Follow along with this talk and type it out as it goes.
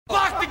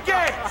the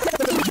gas!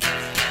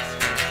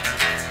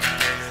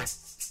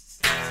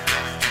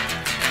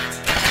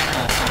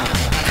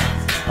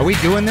 Are we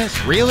doing this?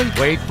 Really?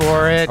 Wait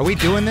for it. Are we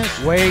doing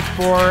this? Wait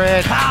for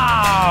it.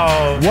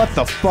 Pow! What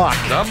the fuck?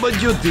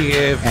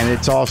 WTF. And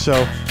it's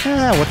also,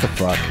 what the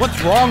fuck?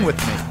 What's wrong with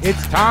me?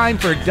 It's time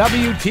for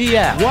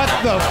WTF. What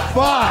the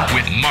fuck?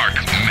 With Marc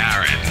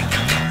Maron.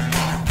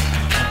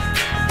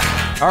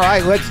 All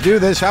right, let's do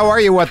this. How are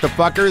you, what the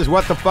fuckers?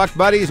 What the fuck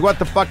buddies? What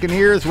the fucking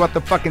ears? What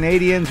the fucking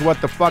Adians? What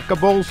the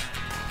fuckables?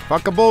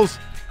 Fuckables?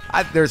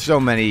 There's so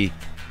many.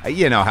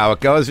 You know how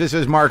it goes. This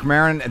is Marc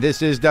Maron.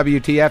 This is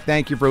WTF.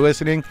 Thank you for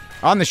listening.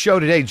 On the show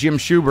today, Jim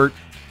Shubert.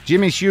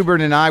 Jimmy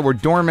Shubert and I were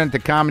doormen at the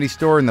Comedy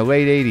Store in the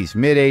late 80s,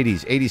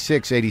 mid-80s,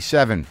 86,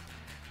 87.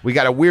 We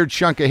got a weird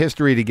chunk of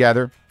history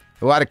together.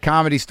 A lot of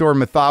Comedy Store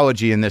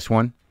mythology in this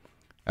one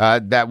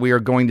that we are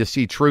going to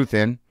see truth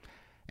in.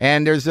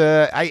 And there's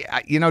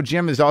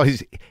Jim is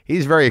always,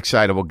 he's a very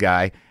excitable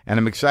guy, and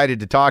I'm excited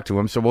to talk to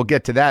him, so we'll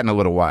get to that in a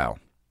little while.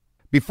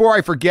 Before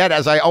I forget,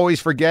 as I always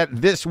forget,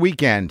 this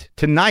weekend,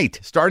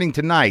 starting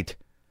tonight,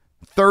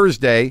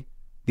 Thursday,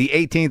 the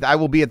 18th, I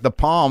will be at the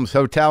Palms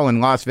Hotel in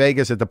Las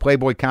Vegas at the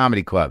Playboy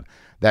Comedy Club.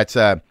 That's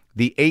the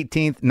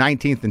 18th,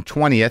 19th, and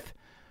 20th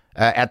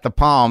at the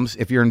Palms.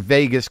 If you're in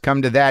Vegas,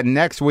 come to that.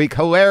 Next week,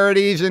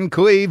 Hilarities in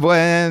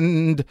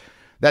Cleveland.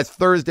 That's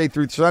Thursday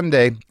through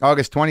Sunday,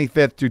 August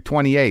 25th through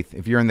 28th.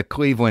 If you're in the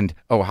Cleveland,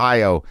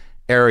 Ohio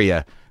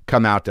area,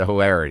 come out to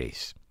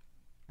Hilarities.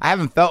 I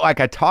haven't felt like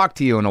I talked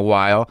to you in a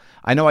while.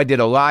 I know I did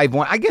a live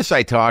one. I guess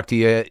I talked to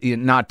you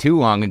not too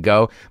long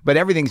ago, but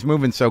everything's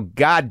moving so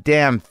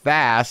goddamn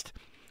fast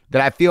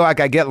that I feel like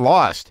I get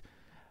lost.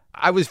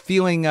 I was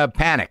feeling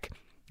panic,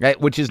 right,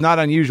 which is not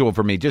unusual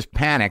for me, just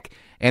panic.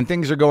 And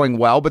things are going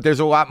well, but there's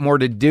a lot more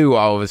to do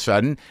all of a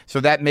sudden, so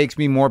that makes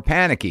me more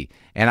panicky.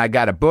 And I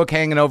got a book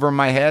hanging over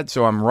my head,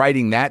 so I'm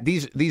writing that.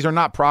 These are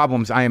not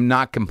problems. I am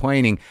not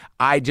complaining.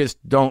 I just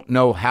don't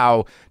know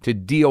how to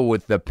deal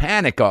with the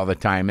panic all the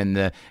time and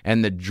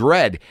the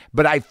dread.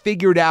 But I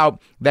figured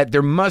out that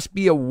there must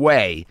be a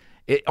way,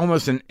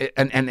 almost an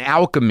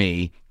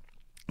alchemy,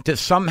 to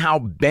somehow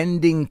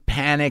bending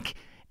panic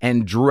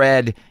and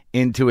dread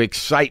into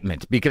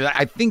excitement, because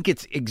I think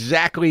it's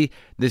exactly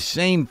the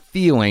same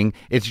feeling.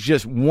 It's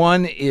just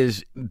one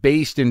is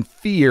based in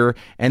fear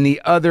and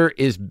the other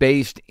is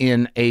based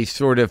in a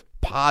sort of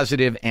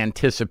positive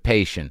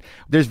anticipation.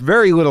 There's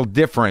very little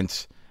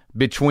difference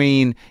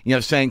between,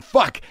 saying,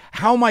 fuck,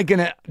 how am I going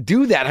to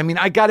do that? I mean,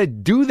 I got to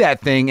do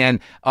that thing, and,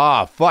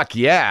 oh, fuck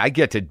yeah, I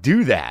get to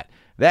do that.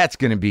 That's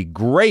going to be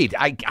great.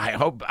 I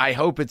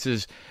hope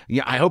it's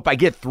I hope I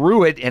get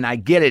through it and I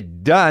get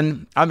it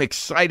done. I'm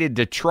excited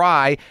to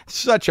try.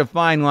 Such a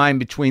fine line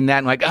between that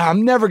and like,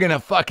 I'm never going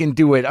to fucking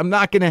do it. I'm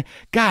not going to,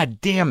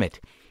 God damn it.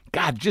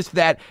 God, just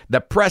that,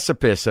 the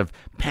precipice of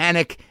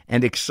panic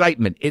and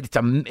excitement.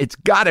 It's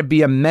got to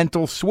be a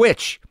mental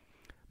switch.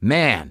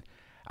 Man,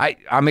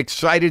 I'm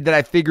excited that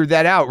I figured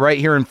that out right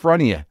here in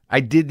front of you.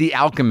 I did the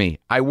alchemy.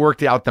 I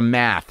worked out the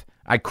math.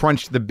 I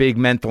crunched the big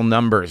mental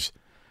numbers.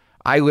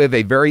 I live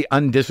a very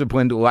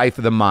undisciplined life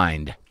of the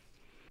mind.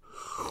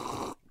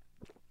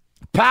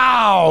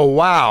 Pow!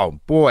 Wow.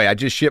 Boy, I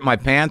just shit my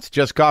pants.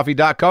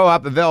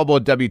 JustCoffee.coop, available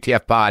at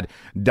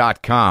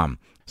WTFpod.com.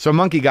 So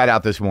Monkey got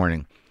out this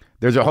morning.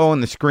 There's a hole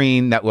in the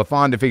screen that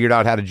LaFonda figured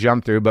out how to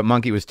jump through, but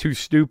Monkey was too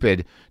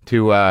stupid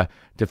to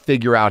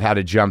figure out how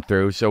to jump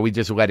through, so we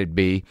just let it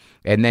be.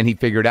 And then he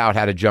figured out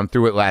how to jump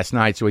through it last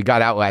night, so he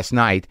got out last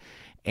night.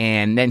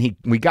 And then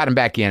we got him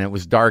back in. It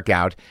was dark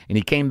out, and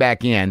he came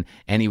back in,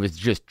 and he was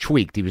just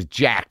tweaked. He was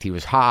jacked. He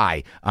was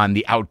high on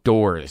the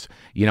outdoors.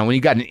 When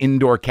you got an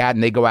indoor cat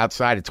and they go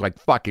outside, it's like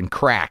fucking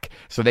crack.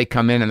 So they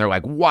come in and they're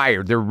like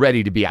wired. They're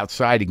ready to be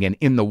outside again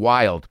in the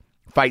wild,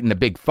 fighting the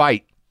big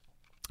fight.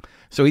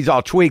 So he's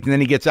all tweaked, and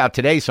then he gets out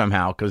today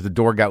somehow because the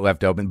door got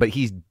left open. But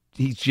he's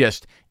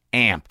just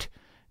amped.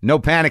 No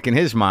panic in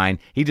his mind.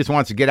 He just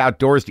wants to get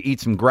outdoors to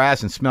eat some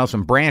grass and smell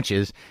some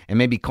branches and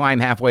maybe climb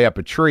halfway up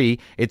a tree.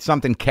 It's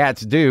something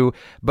cats do.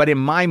 But in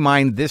my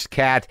mind, this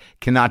cat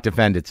cannot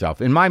defend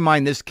itself. In my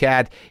mind, this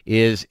cat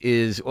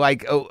is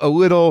like a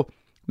little...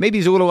 Maybe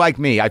he's a little like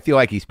me. I feel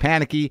like he's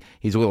panicky.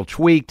 He's a little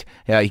tweaked.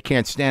 He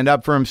can't stand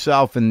up for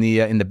himself in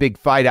the big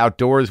fight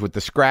outdoors with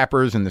the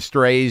scrappers and the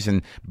strays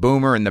and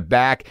Boomer in the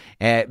back.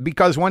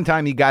 Because one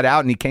time he got out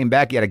and he came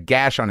back, he had a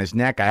gash on his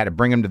neck. I had to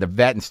bring him to the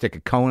vet and stick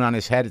a cone on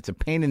his head. It's a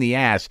pain in the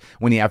ass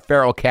when you have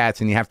feral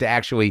cats and you have to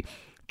actually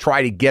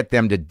try to get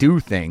them to do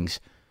things.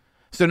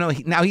 So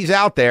now he's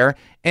out there,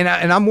 and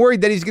I'm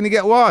worried that he's going to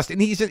get lost. And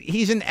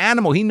he's an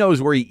animal. He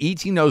knows where he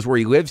eats. He knows where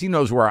he lives. He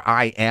knows where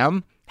I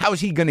am. How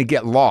is he going to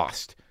get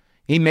lost?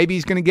 Maybe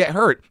he's going to get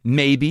hurt.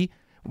 Maybe.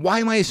 Why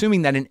am I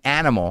assuming that an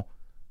animal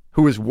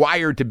who is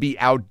wired to be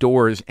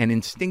outdoors and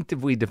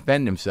instinctively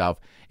defend himself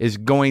is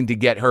going to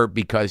get hurt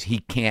because he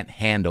can't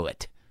handle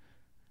it?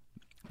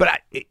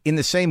 But in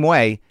the same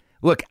way,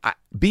 look,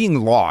 being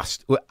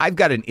lost, I've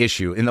got an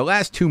issue. In the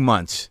last 2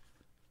 months,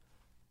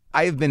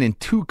 I have been in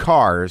 2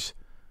 cars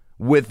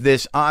with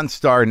this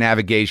OnStar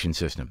navigation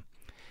system.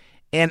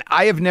 And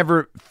I have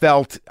never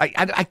felt, I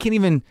can't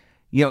even,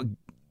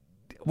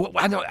 Well,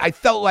 I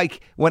felt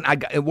like when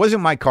it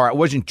wasn't my car, I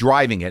wasn't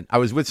driving it. I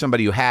was with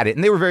somebody who had it,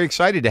 and they were very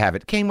excited to have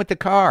it. It came with the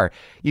car.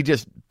 You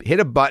just hit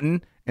a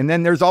button, and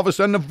then there's all of a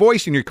sudden a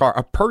voice in your car.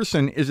 A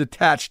person is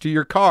attached to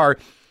your car,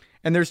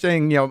 and they're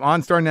saying,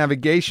 OnStar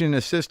navigation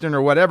assistant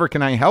or whatever,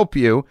 can I help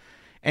you?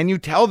 And you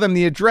tell them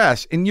the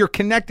address, and you're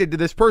connected to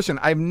this person.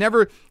 I've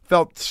never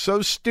felt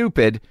so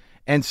stupid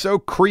and so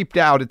creeped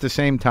out at the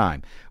same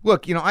time.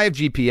 Look, I have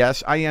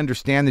GPS. I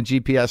understand the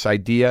GPS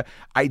idea.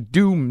 I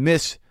do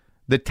miss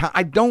the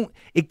time.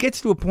 It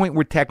gets to a point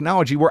with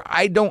technology where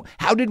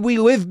how did we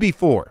live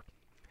before?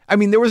 I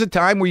mean, there was a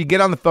time where you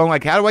get on the phone,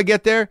 like, how do I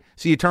get there?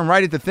 So you turn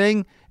right at the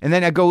thing, and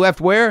then I go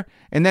left where?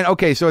 And then,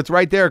 okay, so it's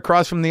right there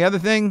across from the other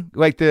thing?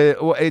 Like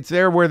it's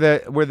there where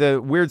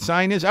the weird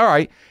sign is? All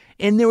right.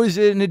 And there was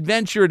an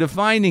adventure to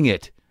finding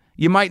it.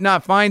 You might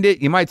not find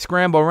it. You might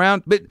scramble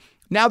around, but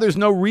now there's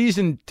no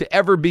reason to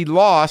ever be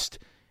lost.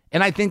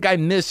 And I think I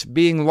miss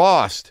being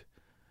lost.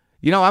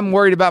 I'm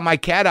worried about my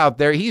cat out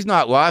there. He's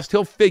not lost.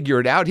 He'll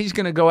figure it out. He's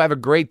going to go have a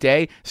great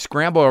day,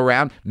 scramble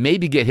around,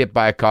 maybe get hit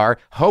by a car.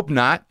 Hope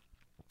not.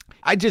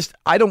 I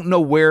don't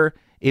know where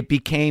it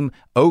became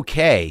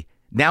okay.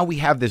 Now we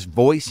have this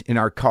voice in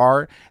our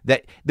car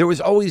that there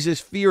was always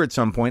this fear at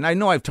some point. I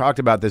know I've talked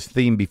about this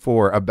theme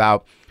before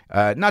about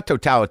not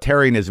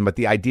totalitarianism, but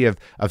the idea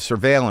of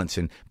surveillance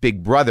and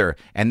Big Brother.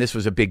 And this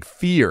was a big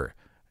fear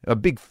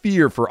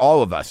for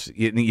all of us,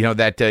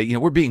 that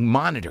we're being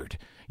monitored.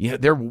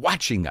 They're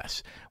watching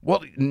us.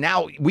 Well,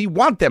 now we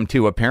want them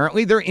to,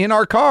 apparently. They're in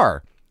our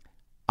car.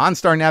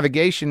 OnStar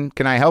Navigation,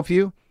 can I help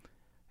you?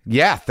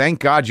 Yeah, thank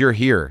God you're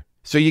here.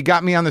 So you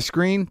got me on the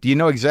screen? Do you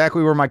know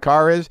exactly where my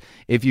car is?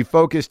 If you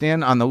focused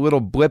in on the little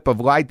blip of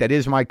light that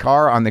is my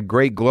car on the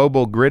great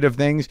global grid of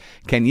things,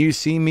 can you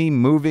see me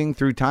moving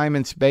through time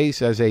and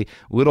space as a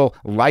little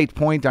light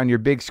point on your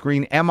big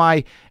screen?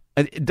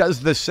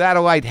 Does the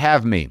satellite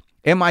have me?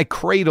 Am I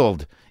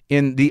cradled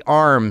in the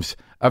arms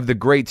of the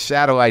great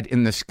satellite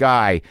in the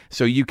sky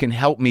so you can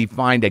help me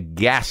find a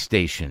gas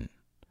station?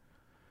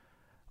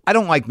 I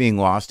don't like being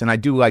lost, and I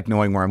do like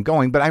knowing where I'm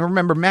going, but I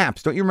remember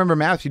maps. Don't you remember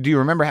maps? Do you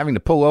remember having to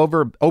pull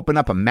over, open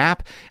up a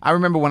map? I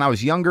remember when I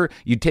was younger,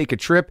 you'd take a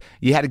trip.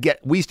 We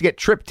used to get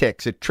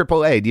triptychs at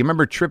AAA. Do you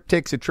remember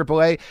triptychs at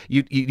AAA?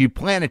 You'd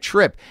plan a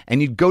trip,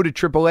 and you'd go to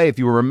AAA if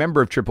you were a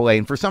member of AAA,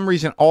 and for some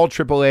reason, all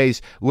AAAs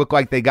look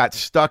like they got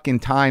stuck in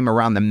time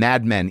around the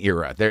Mad Men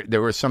era.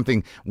 There was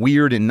something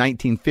weird in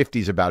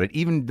 1950s about it.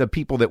 Even the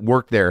people that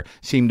worked there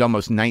seemed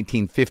almost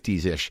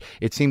 1950s-ish.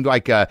 It seemed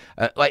like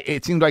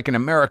in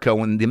America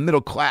when the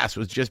middle class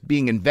was just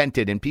being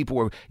invented and people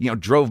were,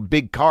 drove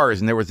big cars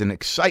and there was an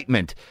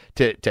excitement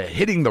to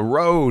hitting the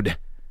road.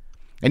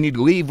 And you'd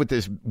leave with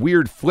this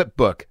weird flip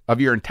book of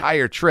your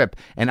entire trip.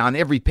 And on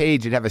every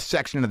page, it'd have a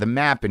section of the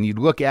map and you'd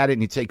look at it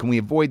and you'd say, can we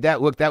avoid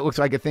that? Look, that looks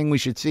like a thing we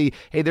should see.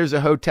 Hey, there's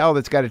a hotel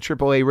that's got a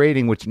AAA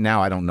rating, which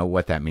now I don't know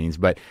what that means,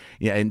 but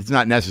yeah, and it's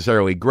not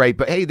necessarily great.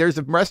 But hey, there's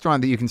a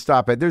restaurant that you can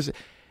stop at. There's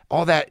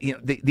all that,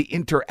 the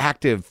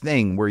interactive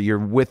thing where you're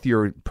with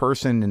your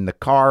person in the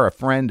car, a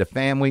friend, a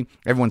family,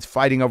 everyone's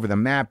fighting over the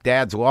map,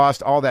 dad's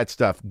lost, all that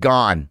stuff,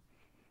 gone.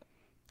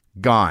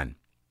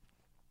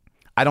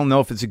 I don't know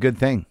if it's a good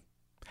thing.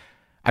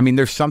 I mean,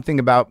 there's something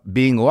about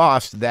being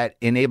lost that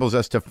enables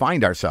us to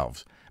find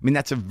ourselves. I mean,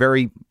 that's a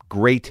very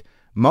great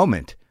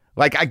moment.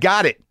 Like, I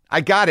got it.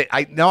 I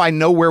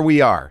know where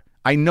we are.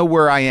 I know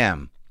where I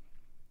am.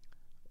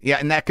 Yeah,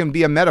 and that can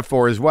be a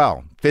metaphor as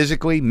well.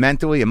 Physically,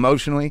 mentally,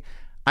 emotionally.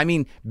 I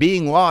mean,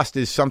 being lost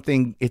is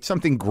something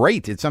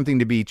great. It's something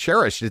to be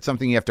cherished. It's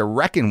something you have to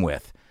reckon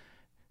with.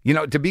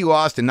 To be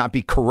lost and not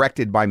be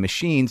corrected by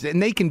machines,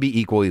 and they can be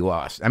equally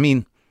lost. I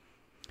mean,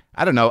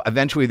 I don't know.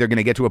 Eventually, they're going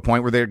to get to a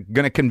point where they're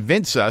going to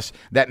convince us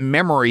that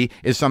memory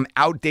is some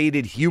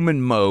outdated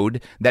human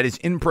mode that is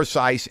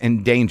imprecise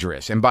and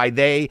dangerous. And by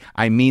they,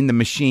 I mean the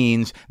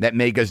machines that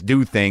make us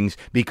do things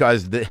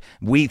because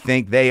we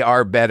think they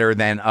are better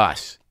than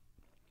us.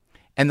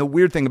 And the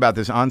weird thing about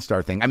this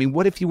OnStar thing, I mean,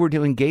 what if you were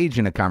to engage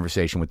in a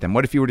conversation with them?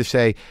 What if you were to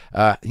say,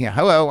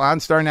 hello,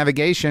 OnStar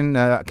Navigation,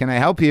 can I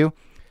help you?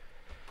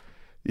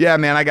 Yeah,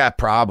 man, I got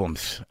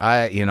problems.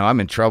 I'm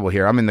in trouble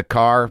here. I'm in the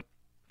car.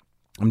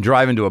 I'm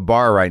driving to a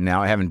bar right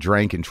now. I haven't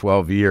drank in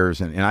 12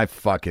 years, and I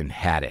fucking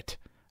had it.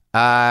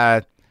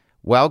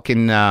 Well, do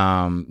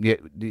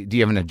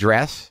you have an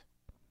address?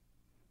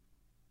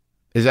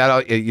 Is that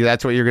all,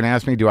 that's what you're going to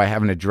ask me? Do I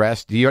have an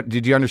address?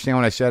 Did you understand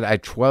what I said? I'm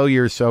 12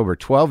 years sober,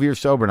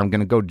 and I'm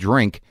going to go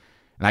drink,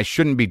 and I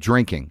shouldn't be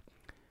drinking.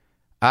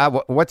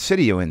 What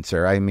city are you in,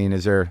 sir? I mean,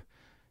 is there,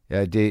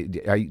 do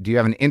you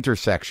have an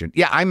intersection?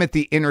 Yeah, I'm at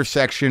the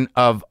intersection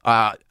of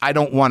I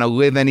don't want to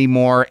live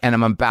anymore, and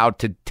I'm about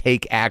to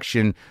take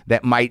action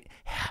that might,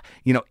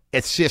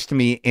 assist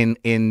me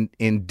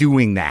in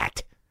doing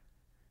that.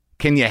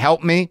 Can you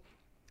help me?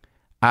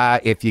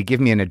 If you give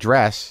me an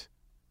address.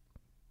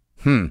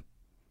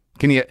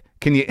 Can you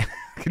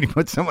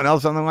put someone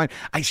else on the line?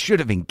 I should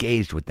have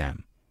engaged with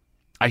them.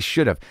 I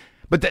should have.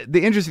 But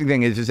the interesting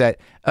thing is that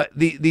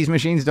these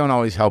machines don't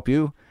always help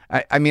you.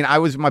 I mean, I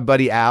was with my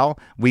buddy Al.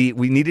 We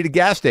needed a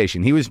gas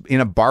station. He was in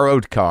a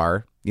borrowed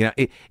car. You know,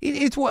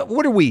 it's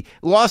what are we,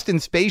 lost in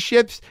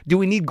spaceships? Do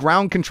we need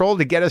ground control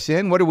to get us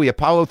in? What are we,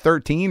 Apollo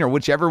 13 or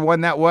whichever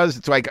one that was?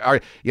 It's like, I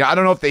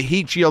don't know if the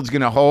heat shield's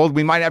going to hold.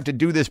 We might have to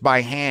do this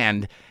by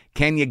hand.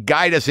 Can you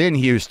guide us in,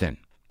 Houston?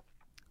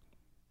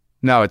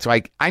 No, it's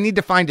like, I need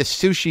to find a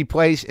sushi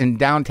place in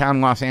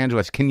downtown Los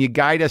Angeles. Can you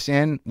guide us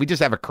in? We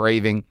just have a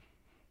craving.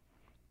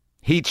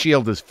 Heat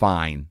shield is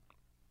fine.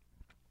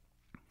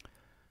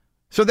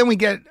 So then we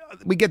get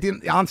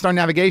the OnStar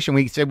navigation.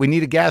 We said we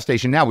need a gas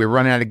station now. We were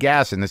running out of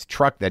gas in this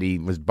truck that he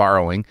was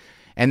borrowing.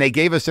 And they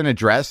gave us an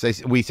address.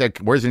 We said,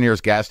 where's the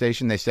nearest gas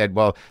station? They said,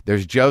 well,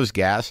 there's Joe's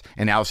Gas.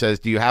 And Al says,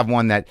 do you have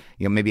one that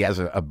maybe has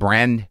a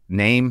brand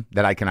name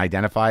that I can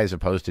identify as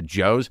opposed to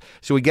Joe's?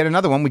 So we get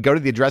another one. We go to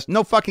the address.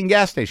 No fucking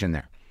gas station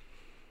there.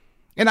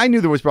 And I knew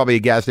there was probably a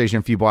gas station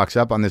a few blocks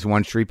up on this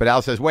one street. But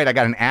Al says, wait, I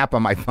got an app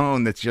on my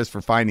phone that's just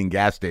for finding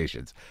gas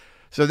stations.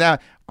 So now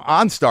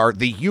OnStar,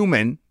 the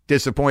human,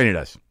 disappointed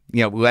us,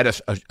 led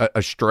us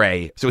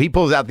astray. So he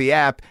pulls out the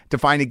app to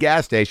find a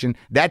gas station.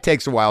 That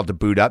takes a while to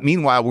boot up.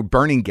 Meanwhile, we're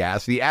burning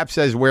gas. The app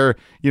says where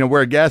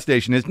a gas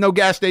station is. No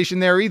gas station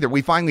there either.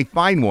 We finally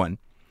find one.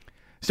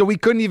 So we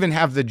couldn't even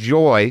have the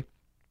joy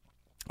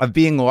of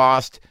being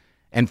lost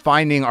and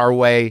finding our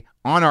way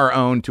on our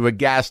own to a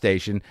gas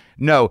station.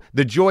 No,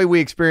 the joy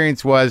we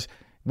experienced was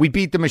we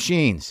beat the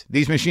machines.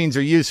 These machines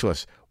are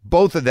useless.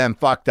 Both of them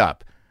fucked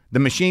up. The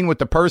machine with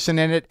the person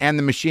in it and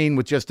the machine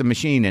with just a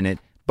machine in it.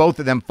 Both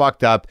of them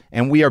fucked up,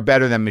 and we are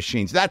better than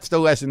machines. That's the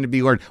lesson to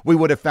be learned. We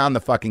would have found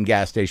the fucking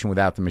gas station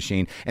without the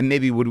machine, and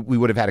maybe we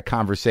would have had a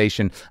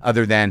conversation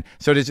other than,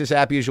 so does this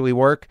app usually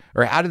work?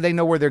 Or how do they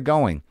know where they're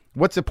going?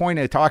 What's the point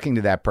of talking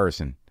to that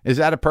person? Is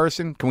that a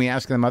person? Can we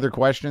ask them other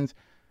questions?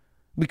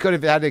 We could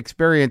have had the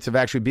experience of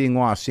actually being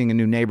lost, seeing a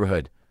new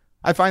neighborhood.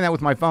 I find that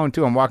with my phone,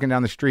 too. I'm walking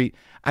down the street.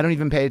 I don't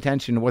even pay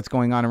attention to what's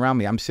going on around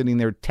me. I'm sitting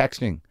there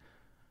texting.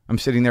 I'm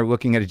sitting there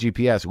looking at a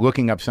GPS,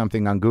 looking up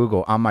something on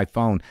Google on my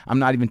phone. I'm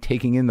not even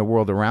taking in the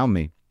world around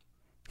me.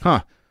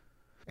 And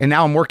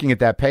now I'm working at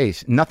that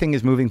pace. Nothing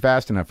is moving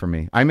fast enough for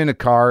me. I'm in a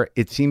car.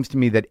 It seems to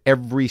me that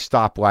every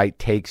stoplight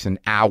takes an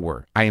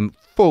hour. I am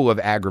full of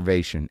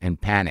aggravation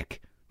and panic,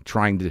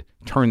 trying to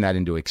turn that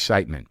into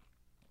excitement.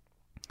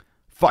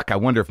 Fuck, I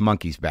wonder if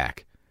Monkey's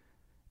back.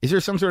 Is there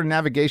some sort of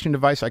navigation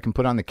device I can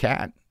put on the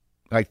cat?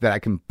 Like that I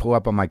can pull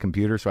up on my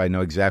computer so I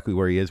know exactly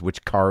where he is,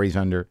 which car he's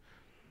under,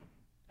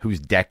 whose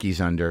deck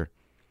he's under,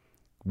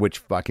 which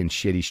fucking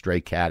shitty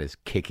stray cat is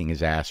kicking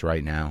his ass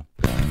right now.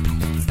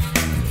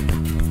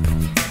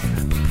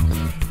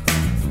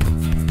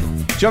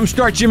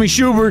 Jumpstart Jimmy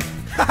Shubert.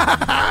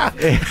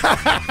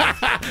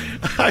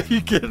 Are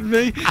you kidding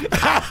me?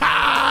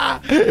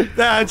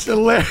 That's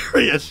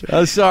hilarious.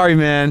 Oh, sorry,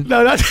 man.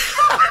 No, that's...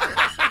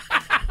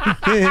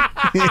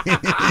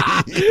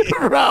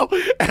 Bro,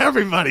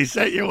 everybody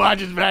set your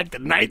watches back to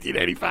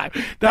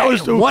 1985. That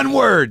was the one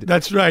word.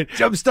 That's right.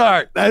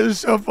 Jumpstart. That is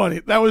so funny.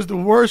 That was the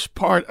worst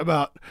part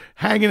about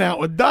hanging out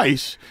with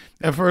Dice.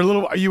 And for a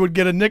little while, you would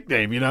get a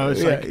nickname,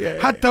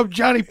 It's Hot Tub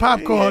Johnny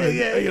Popcorn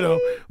and,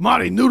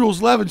 Monty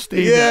Noodles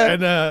Levenstein. Yeah.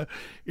 And,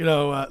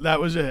 that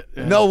was it.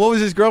 Yeah. No, what was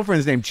his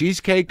girlfriend's name?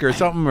 Cheesecake or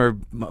something, or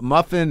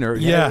Muffin, or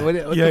what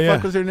the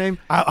fuck was her name?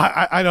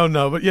 I don't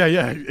know, but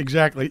yeah,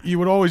 exactly. You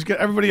would always get,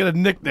 everybody had a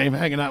nickname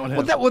hanging out with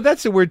him. Well,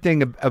 that's the weird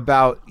thing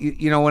about,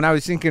 when I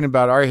was thinking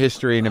about our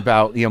history and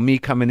about, me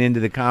coming into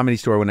the Comedy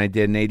Store when I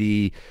did in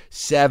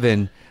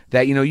 87,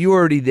 that, you were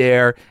already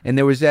there, and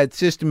there was that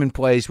system in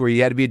place where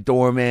you had to be a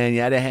doorman, you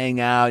had to hang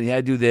out, you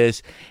had to do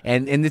this,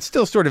 and it's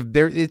still sort of,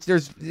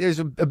 there's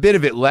a bit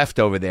of it left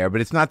over there,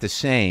 but it's not the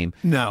same.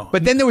 No.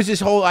 But then there was this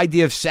whole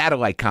idea of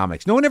satellite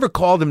comics. No one ever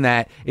called him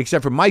that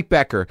except for Mike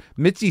Becker,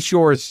 Mitzi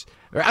Shore's,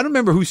 I don't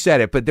remember who said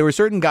it, but there were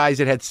certain guys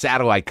that had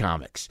satellite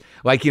comics.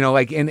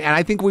 And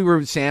I think we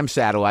were Sam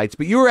Satellites,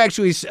 but you were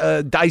actually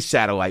Dice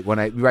Satellite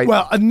right?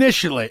 Well,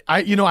 initially,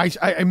 I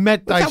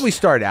met Dice. That's how we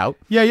start out.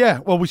 Yeah.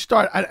 Well, we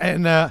start,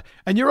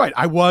 and you're right.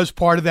 I was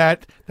part of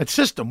that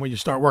system where you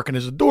start working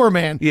as a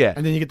doorman. Yeah.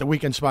 And then you get the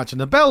weekend spots in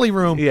the belly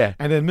room. Yeah.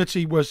 And then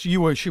Mitzi she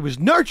was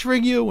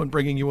nurturing you and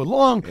bringing you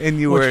along. And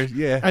you were,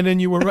 yeah. And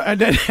then you were,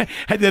 and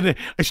then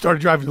I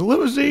started driving the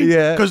limousine.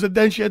 Yeah. Because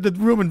then she had the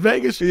room in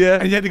Vegas. Yeah.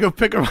 And you had to go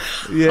pick her up.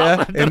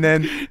 Yeah. And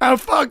then I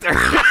fucked her.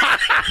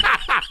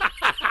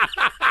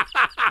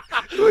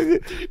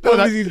 What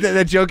was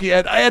that joke he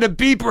had? I had a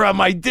beeper on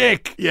my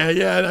dick.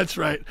 Yeah, that's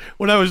right.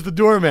 When I was the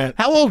doorman.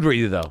 How old were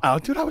you, though? Oh,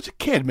 dude, I was a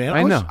kid, man.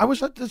 I know. I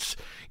was at this.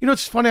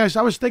 It's funny.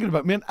 I was thinking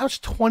about, man, that was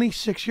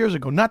 26 years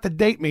ago. Not to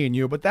date me and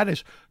you, but that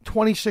is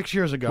 26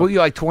 years ago. Were you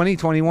like 20,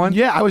 21?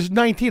 Yeah, I was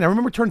 19. I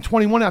remember turning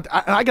 21 out.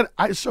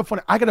 It's so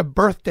funny. I got a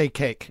birthday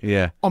cake.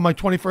 Yeah. On my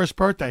 21st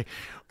birthday.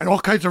 and all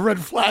kinds of red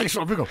flags.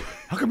 So I go,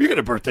 how come you get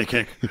a birthday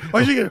cake?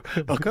 Why she get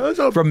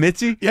from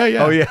Mitzi? Yeah.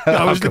 Oh, yeah.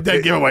 No, it was the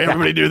dead giveaway.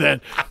 Everybody knew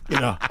that.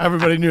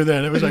 Everybody knew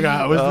that. It was like,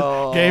 it was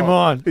the game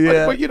on.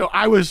 Yeah. But,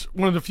 I was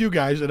one of the few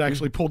guys that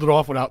actually pulled it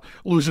off without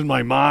losing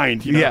my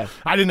mind. Yeah.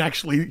 I didn't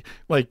actually,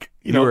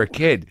 you were a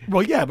kid.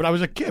 Well, yeah, but I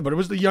was a kid. But it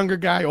was the younger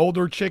guy,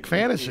 older chick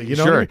fantasy, you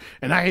know? Sure.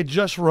 And I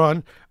just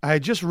read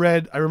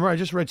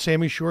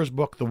Sammy Shore's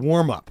book, The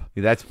Warm-Up.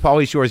 That's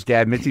Pauly Shore's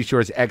dad, Mitzi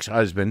Shore's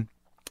ex-husband.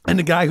 And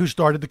the guy who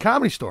started the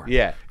Comedy Store.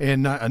 Yeah.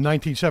 In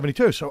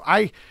 1972. So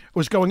I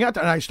was going out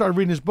there, and I started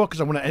reading his book because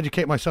I want to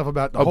educate myself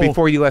about the whole...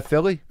 before you left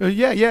Philly?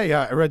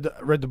 Yeah. I read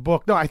the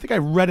book. No, I think I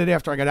read it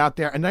after I got out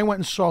there, and I went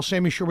and saw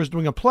Sammy Shore was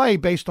doing a play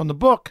based on the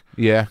book.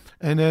 Yeah.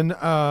 And then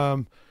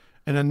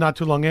not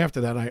too long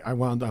after that, I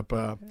wound up,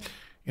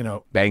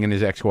 banging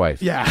his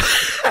ex-wife. Yeah.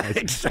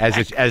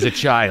 Exactly. as a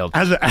child.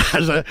 As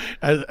a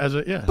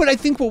yeah. But I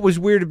think what was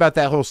weird about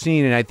that whole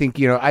scene, and I think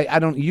you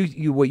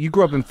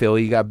grew up in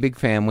Philly, you got a big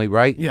family,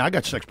 right? Yeah, I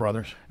got 6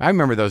 brothers. I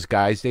remember those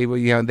guys. They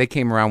were they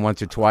came around once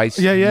or twice.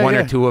 Yeah. One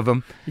or two of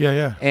them.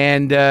 Yeah.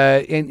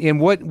 And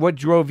what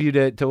drove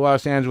you to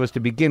Los Angeles to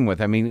begin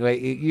with? I mean,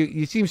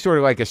 you seem sort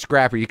of like a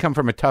scrapper. You come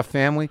from a tough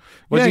family.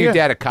 Wasn't your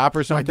dad a cop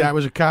or something? My dad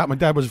was a cop. My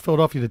dad was a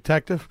Philadelphia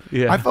detective.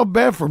 Yeah. I felt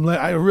bad for him.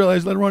 I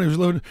realized later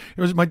on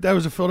my dad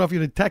was a Philadelphia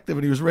detective,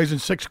 and he was raising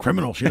 6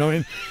 criminals.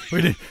 And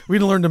we didn't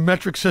learn the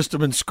metric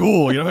system in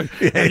school. How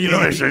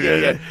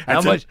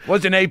much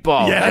was an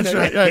 8-ball? Yeah,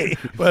 that's right.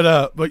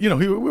 But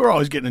we were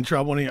always getting in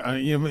trouble. And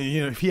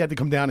if he had to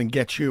come down and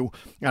get you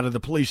out of the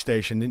police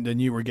station, then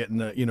you were getting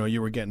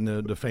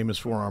the famous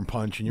forearm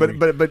punch. And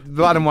but the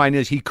bottom line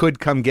is he could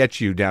come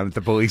get you down at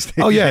the police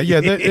station. Oh yeah.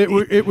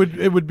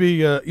 It would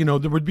be there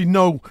would be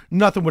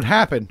nothing would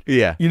happen.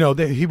 Yeah.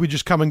 He would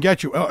just come and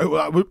get you.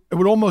 It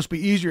would almost be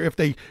easier if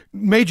they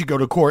made you go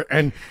to court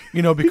and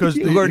because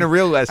you learn a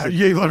real lesson.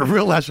 Yeah, you learn a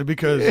real lesson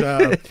because.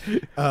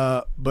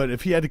 But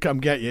if he had to come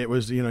get you, it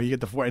was you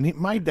get the four. And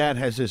my dad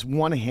has this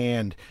one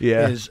hand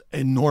is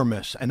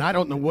enormous, and I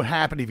don't know what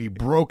happened if he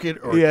broke it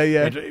or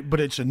but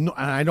it's and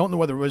I don't know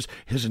whether it was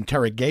his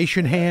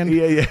interrogation hand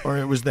or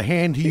it was the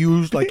hand he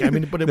used. But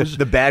it was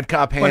the bad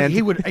cop hand.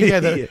 He would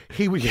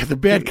the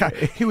bad cop.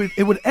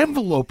 It would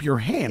envelope your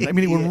hand. I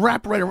mean, it would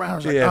wrap right around. I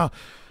was like, oh,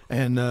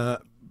 and.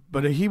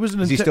 But he was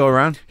Is he still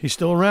around? He's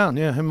still around.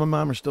 Yeah, him and my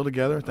mom are still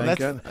together. Thank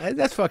God.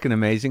 That's fucking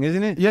amazing,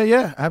 isn't it?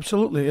 Yeah,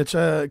 absolutely. It's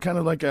kind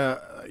of like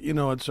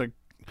it's a,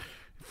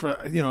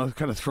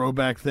 kind of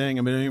throwback thing.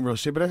 I mean, I didn't really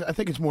see it, but I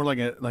think it's more like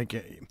a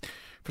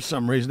for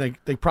some reason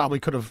they probably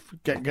could have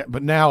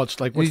but now it's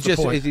like what's the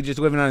point? Is he just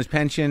living on his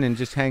pension and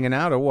just hanging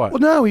out or what? Well,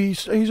 no,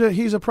 he's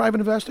a private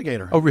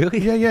investigator. Oh, really?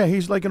 Yeah.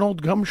 He's like an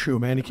old gumshoe,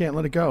 man. He can't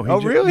let it go.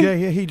 Really?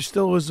 Yeah. He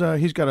still is.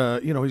 He's got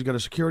a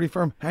security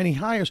firm, and he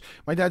hires.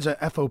 My dad's a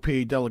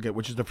FOP delegate,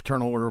 which is the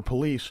Fraternal Order of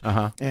Police,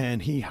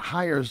 and he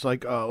hires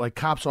like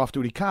cops,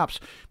 off-duty cops,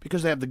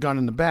 because they have the gun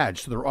and the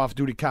badge, so they're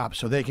off-duty cops,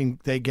 so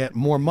they get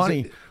more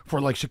money for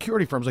like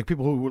security firms, like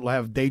people who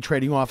have day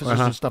trading offices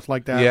and stuff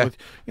like that. Yeah. With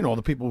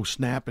the people who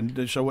snap.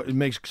 And so it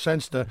makes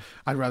sense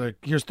I'd rather,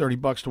 here's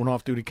 $30 to an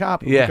off-duty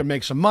cop who can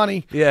make some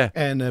money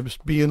and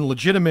be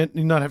legitimate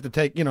and not have to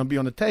take, be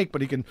on the take,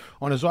 but he can,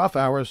 on his off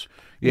hours,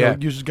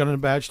 use his gun and a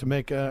badge to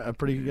make a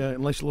pretty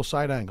nice little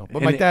side angle.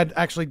 But my dad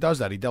actually does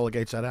that. He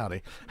delegates that out.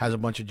 He has a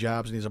bunch of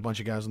jobs and he has a bunch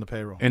of guys on the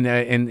payroll. And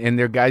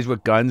they're guys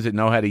with guns that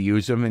know how to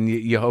use them, and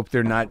you hope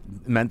they're not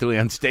mentally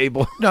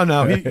unstable.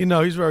 No.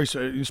 He's very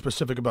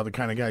specific about the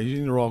kind of guys.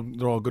 They're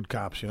all good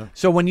cops.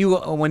 So when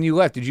you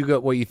left, did you go?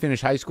 Well, you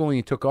finished high school and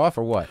you took off,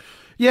 or what?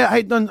 Yeah,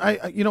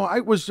 I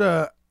was.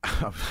 I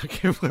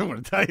can't believe I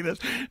want to tell you this,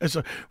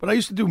 but I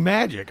used to do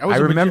magic. I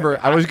remember.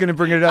 I was going to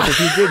bring it up if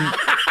you didn't.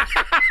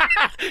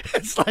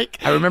 It's like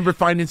I remember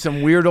finding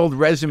some weird old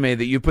resume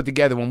that you put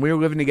together when we were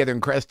living together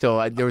in Crest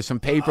Hill. There was some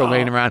paper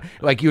laying around,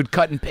 like you had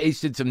cut and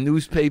pasted some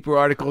newspaper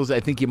articles. I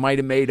think you might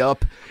have made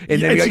up.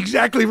 And that's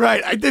exactly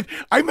right. I did.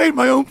 I made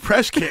my own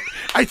press kit.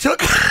 I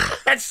took.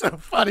 That's so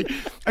funny.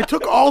 I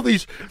took all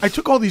these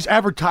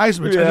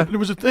advertisements. Yeah. There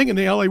was a thing in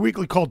the LA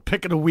Weekly called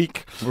Pick of the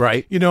Week.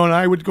 Right. And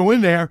I would go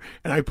in there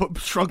and I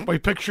shrunk my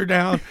picture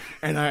down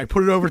and I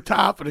put it over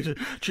top and I said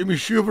Jimmy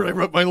Shubert. I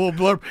wrote my little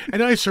blurb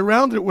and then I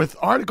surrounded it with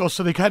articles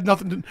so they had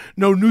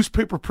no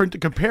newspaper print to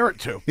compare it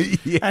to.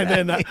 And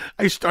then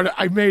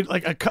I made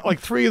like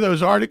 3 of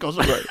those articles.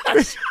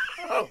 Right.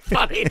 So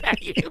funny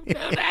that you do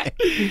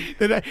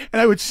that.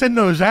 And I would send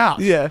those out.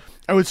 Yeah.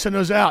 I would send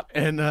those out.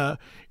 And I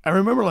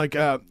remember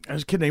there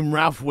was a kid named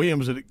Ralph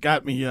Williams that he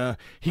got me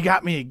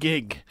a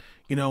gig.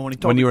 When he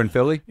told when me, you were in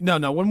Philly?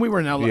 No, when we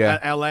were in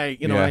L.A.,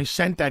 I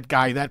sent that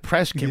guy that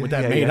press kit with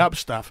that made-up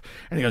stuff.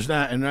 And he goes,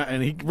 nah,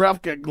 and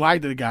Ralph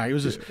lied to the guy. It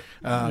was this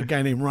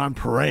guy named Ron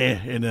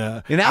Pryor in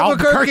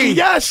Albuquerque.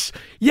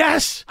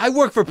 Yes. I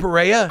work for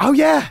Pryor. Oh,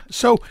 yeah.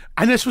 So,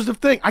 and this was the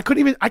thing. I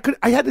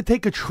had to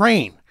take a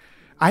train.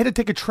 I had to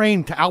take a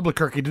train to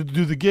Albuquerque to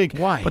do the gig.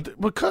 Why?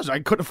 Because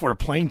I couldn't afford a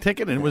plane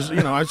ticket, and it was,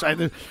 I had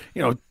to,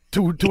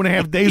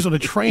 2.5 days on a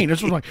train.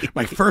 This was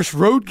my first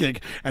road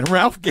gig, and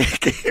Ralph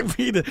gave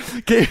me the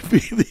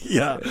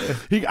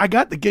I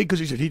got the gig because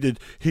he said he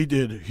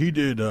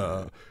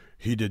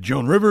did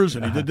Joan Rivers,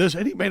 and he did this,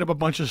 and he made up a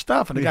bunch of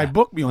stuff, and the guy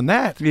booked me on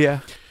that. Yeah.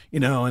 You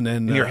know, and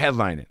then... And you're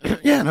headlining.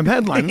 Yeah, and I'm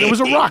headlining. It was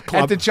a rock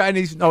club. At the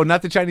Chinese... No,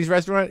 not the Chinese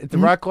restaurant. At the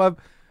rock club?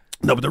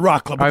 No, but the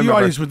rock club. But the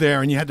audience were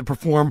there, and you had to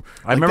perform.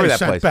 I remember that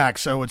place. Back,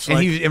 so it's and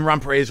like... And Ron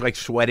Perez like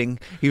sweating.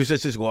 He was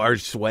just this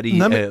large,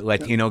 sweaty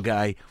Latino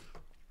guy.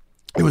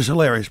 It was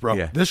hilarious, bro.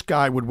 Yeah. This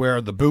guy would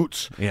wear the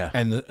boots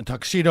and the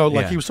tuxedo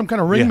like he was some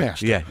kind of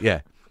ringmaster.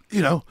 Yeah.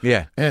 You know?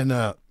 Yeah. And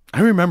I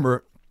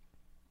remember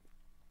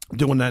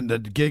doing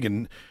that gig,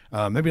 and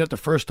maybe not the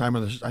first time,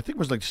 I think it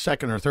was like the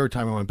second or third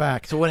time I went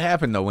back. So what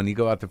happened, though, when you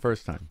go out the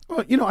first time?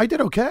 Well, you know, I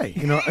did okay.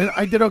 You know,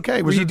 I did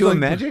okay. Were you doing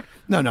magic?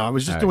 No, I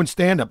was just doing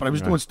stand-up, but I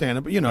was doing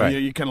stand-up. But, you know,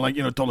 you kind of like,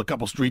 told a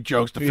couple street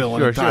jokes to fill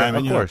in the time.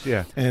 Of course,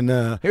 yeah. And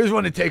here's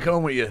one to take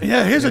home with you.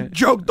 Yeah, here's a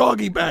joke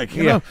doggy bag,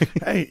 you know.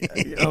 Hey,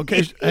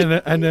 okay.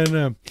 And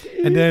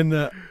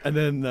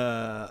then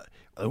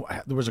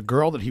there was a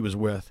girl that he was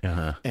with,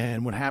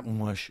 and what happened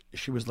was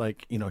she was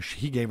like,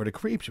 he gave her the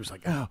creep. She was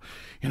like, oh,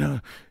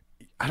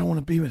 I don't want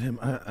to be with him.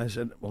 I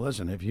said, well,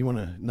 listen, if you want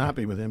to not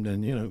be with him,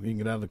 then, you can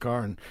get out of the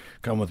car and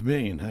come with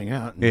me and hang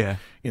out. And,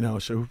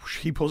 so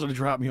he pulls her to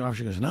drop me off.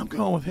 She goes, no, I'm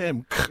going with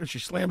him. She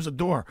slams the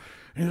door.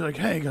 And he's like,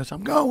 hey, he goes,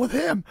 I'm going with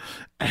him.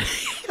 And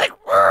he like,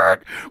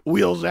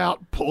 wheels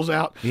out, pulls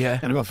out. Yeah.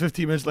 And about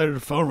 15 minutes later, the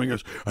phone rings.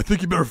 Goes, I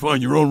think you better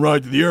find your own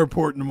ride to the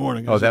airport in the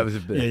morning. Oh, that was a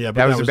bit. Yeah.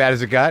 That was as bad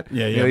as it got?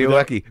 Yeah. You're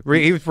lucky.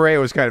 Pryor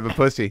was kind of a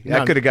pussy.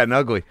 That could have gotten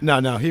ugly.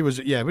 No, he was,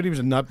 but he was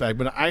a nutbag.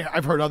 But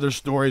I've heard other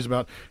stories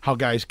about how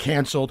guys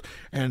canceled,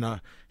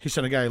 and he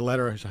sent a guy a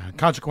letter. He said,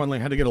 consequently,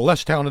 I had to get a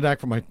less talented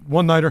act for my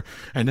one-nighter,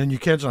 and then you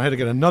canceled. I had to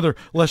get another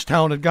less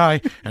talented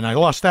guy, and I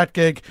lost that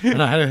gig.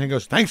 And he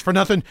goes, thanks for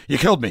nothing. You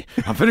killed me.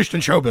 I'm finished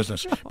in show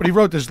business. But he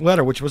wrote this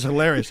letter, which was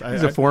hilarious. It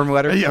was a form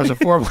letter? Yeah, it was a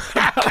form letter.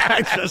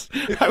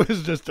 I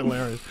was just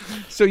hilarious.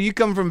 So you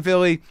come from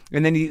Philly,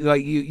 and then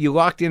you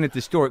locked in at the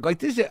store. Like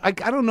this, I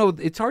don't know.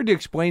 It's hard to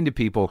explain to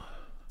people.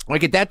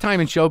 Like at that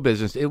time in show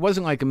business, it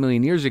wasn't like a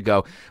million years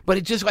ago, but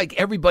it's just like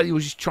everybody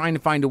was just trying to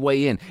find a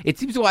way in. It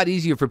seems a lot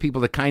easier for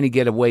people to kind of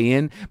get a way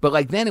in, but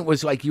like then it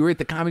was like you were at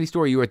the Comedy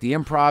Store, you were at the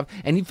Improv,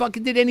 and you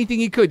fucking did anything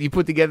you could. You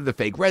put together the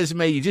fake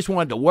resume, you just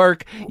wanted to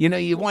work,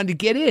 you wanted to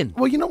get in.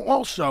 Well,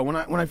 also when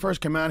I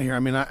first came out here, I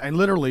mean, I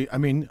literally,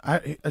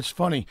 it's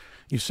funny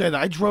you said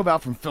I drove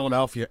out from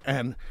Philadelphia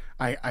and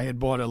I had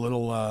bought a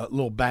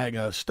little bag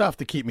of stuff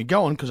to keep me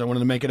going because I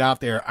wanted to make it out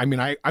there. I mean,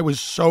 I was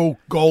so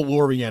goal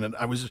oriented.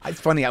 It's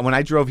funny when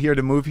I drove here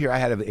to move here, I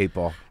had an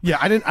 8-ball. Yeah,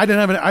 I didn't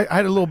have it. I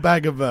had a little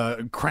bag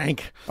of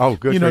crank. Oh,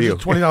 good for you.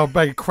 Just $20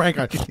 bag of crank.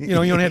 You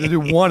only had to do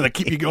one to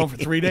keep you going for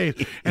 3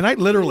 days. And I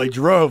literally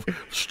drove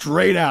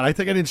straight out. I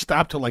think I didn't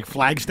stop till like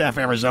Flagstaff,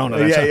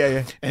 Arizona.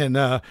 Yeah. And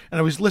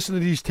I was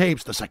listening to these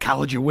tapes, The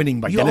Psychology of Winning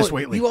by Dennis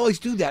Waitley. You always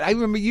do that. I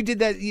remember you did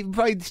that. You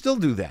probably still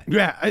do that.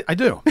 Yeah, I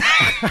do.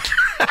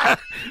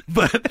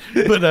 But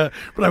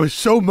I was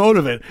so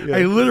motivated. Yeah.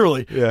 I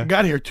literally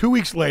got here 2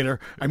 weeks later.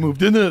 I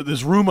moved into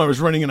this room I was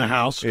renting in a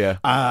house.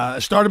 Yeah.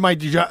 Started my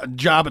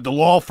job at the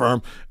law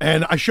firm,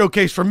 and I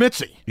showcased for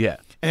Mitzi. Yeah.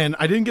 And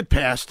I didn't get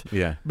passed.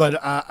 Yeah.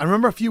 But I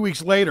remember a few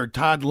weeks later,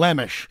 Todd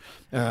Lemish.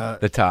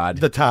 The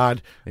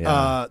Todd.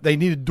 Yeah. They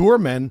needed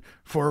doormen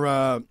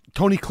for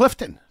Tony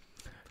Clifton.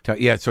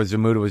 Yeah, so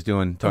Zamuda was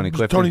doing Tony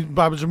Clifton.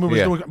 Bob Zamuda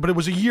was doing, but it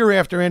was a year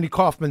after Andy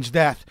Kaufman's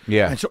death.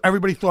 Yeah. And so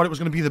everybody thought it was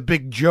going to be the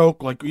big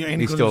joke. Like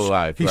He's still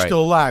alive. He's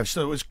still alive.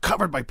 So it was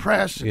covered by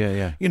press.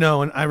 Yeah.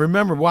 And I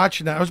remember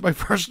watching that.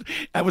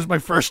 That was my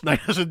first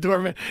night as a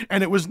doorman,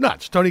 and it was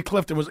nuts. Tony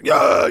Clifton was like,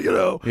 yeah.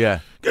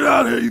 Get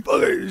out of here, you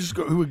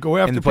fucker. Who would go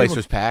after And the place people.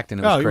 was packed,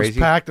 and it was crazy. It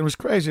was packed, and it was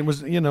crazy. It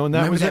was, and that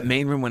Remember was that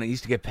main room when it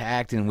used to get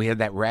packed, and we had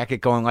that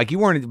racket going. Like you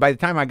weren't. By the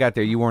time I got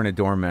there, you weren't a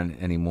doorman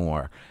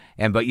anymore.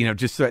 But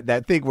just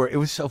that thing where it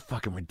was so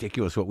fucking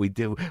ridiculous what we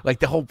do.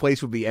 Like the whole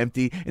place would be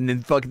empty, and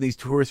then fucking these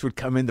tourists would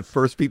come in, the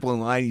first people in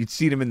line, you'd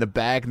see them in the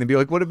back, and they'd be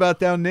like, "What about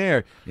down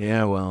there?"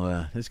 Yeah,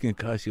 well, this is gonna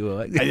cost you a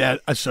lot. Yeah,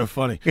 that's so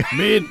funny.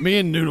 Me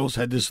and Noodles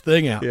had this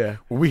thing out. Yeah.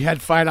 Where we had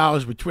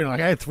 $5 between. Like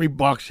I had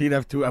 $3, he'd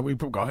have $2. We'd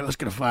go, hey, let's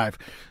get a $5.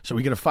 So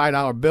we get a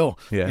 $5 bill.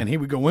 Yeah. And he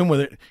would go in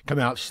with it, come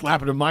out,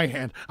 slap it in my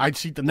hand. I'd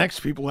seat the next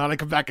people out. I'd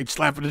come back and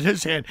slap it in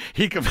his hand.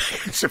 He'd come back.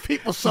 So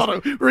people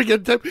saw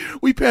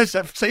it. We passed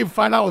that same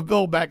 $5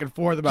 bill back and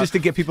forth. Just to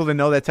get people to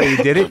know that's how you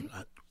did it?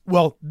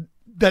 Well,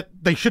 that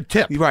they should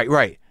tip.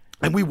 Right.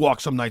 And we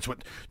walked some nights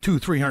with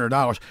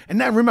 $200-$300. And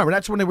now remember,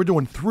 that's when they were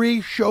doing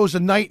 3 shows a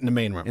night in the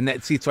main room. And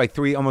that seats like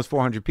almost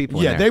 400 people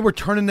in Yeah, there. they were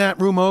turning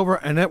that room over,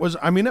 and that was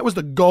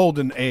the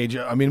golden age.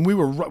 I mean, we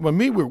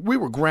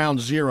were ground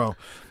zero.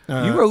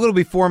 You were a little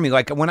before me.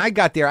 Like, when I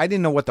got there, I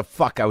didn't know what the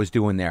fuck I was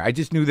doing there. I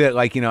just knew that,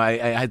 like, I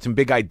had some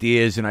big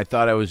ideas, and I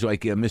thought I was,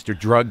 like, a Mr.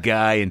 Drug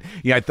guy, and,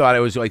 I thought I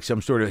was, like,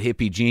 some sort of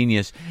hippie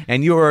genius.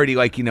 And you were already,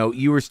 like,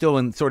 you were still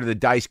in sort of the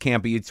dice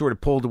camp, but you'd sort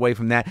of pulled away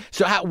from that.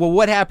 So,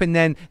 what happened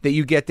then that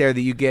you get there,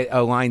 that you get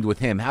aligned with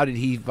him? How did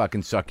he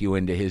fucking suck you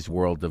into his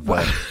world of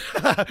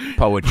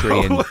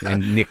poetry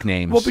and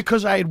nicknames? Well,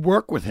 because I had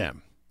worked with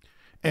him.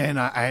 And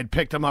I had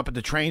picked him up at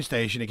the train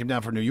station. He came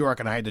down from New York,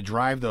 and I had to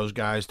drive those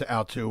guys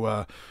out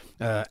to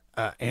the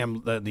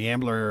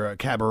Ambler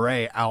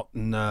Cabaret out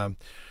in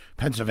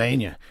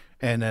Pennsylvania.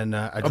 And then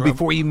I drove,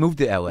 before you moved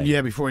to L.A.?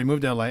 Yeah, before he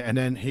moved to L.A. And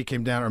then he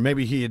came down, or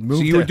maybe he had moved.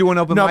 So you were doing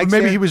open mics? No, but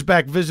maybe there? he was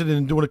back visiting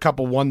and doing a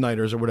couple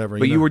one-nighters or whatever.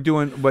 But you were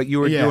doing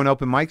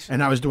open mics?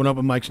 And I was doing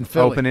open mics in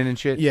Philly. Opening and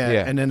shit? Yeah.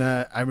 And then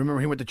I remember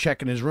he went to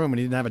check in his room, and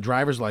he didn't have a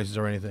driver's license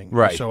or anything.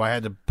 Right. So I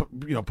had to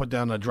put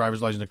down a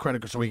driver's license and a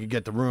credit card so he could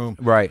get the room.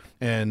 Right.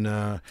 And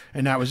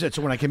that was it.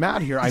 So when I came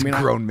out here, He's a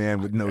grown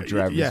man with no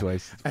driver's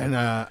license.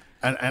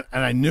 And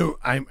I knew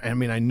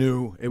I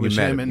knew it was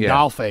him and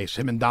Dollface.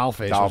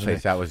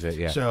 Dollface, that was it.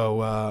 Yeah.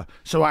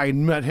 So I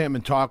met him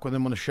and talked with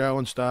him on the show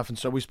and stuff, and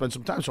so we spent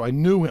some time. So I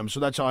knew him. So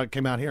that's how I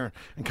came out here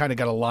and kind of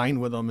got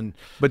aligned with him.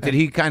 But did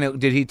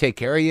he take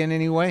care of you in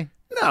any way?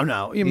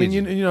 No. I mean,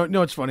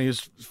 it's funny.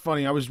 It's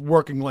funny. I was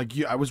working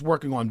I was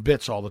working on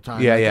bits all the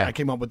time. Yeah. I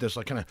came up with this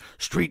like kind of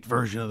street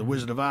version of the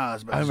Wizard of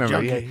Oz. But I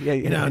remember.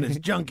 Junkie, and it's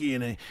junkie,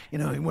 and he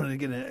wanted to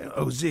get an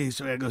OZ,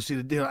 so I had to go see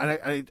the deal.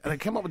 And I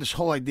came up with this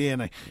whole idea,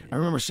 and I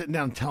remember sitting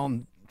down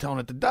and telling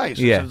it to Dice.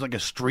 Yeah. So it was like a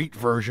street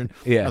version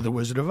Yeah. of the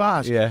Wizard of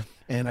Oz. Yeah.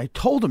 And I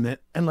told him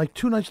it, and like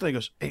 2 nights later, he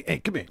goes,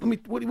 "Hey, come here.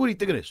 What do you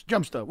think of this?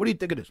 Jump stuff. What do you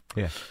think of this?"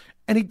 Yeah.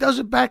 And he does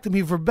it back to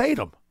me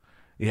verbatim.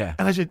 Yeah.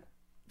 And I said,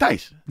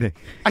 Dice,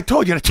 I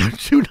told you that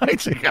 2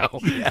 nights ago.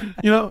 Yeah.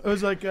 It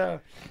was like...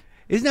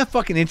 Isn't that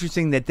fucking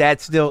interesting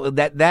that still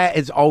that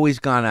has always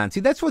gone on? See,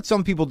 that's what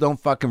some people don't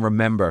fucking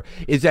remember,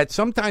 is that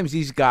sometimes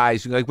these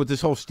guys, like with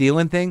this whole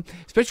stealing thing,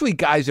 especially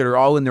guys that are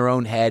all in their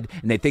own head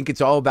and they think it's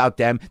all about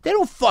them, they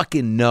don't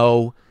fucking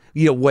know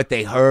what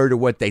they heard or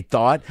what they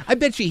thought. I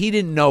bet you he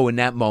didn't know in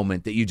that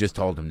moment that you just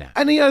told him that.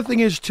 And the other thing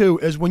is, too,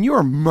 is when you're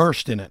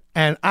immersed in it,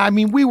 and I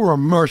mean, we were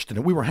immersed in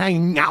it. We were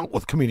hanging out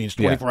with comedians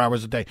 24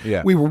 hours a day.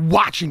 Yeah. We were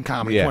watching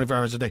comedy 24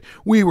 hours a day.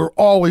 We were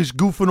always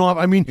goofing off.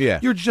 I mean,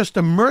 you're just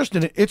immersed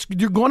in it.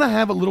 You're going to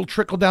have a little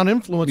trickle-down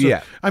influence.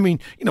 I mean,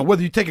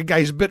 whether you take a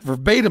guy's bit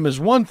verbatim is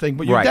one thing,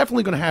 but you're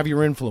definitely going to have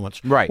your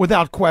influence. Right.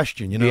 Without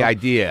question, The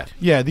idea.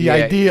 Yeah, the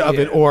idea of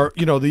it, or,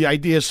 the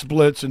idea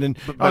splits, and then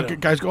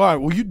guys go, all right,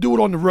 well, you do it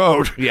on the road.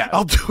 Yeah.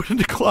 I'll do it in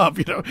the club.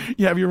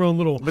 You have your own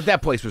little... But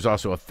that place was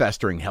also a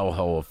festering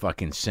hellhole of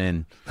fucking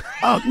sin.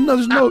 Oh,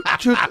 no,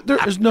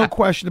 there is no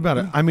question about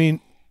it. I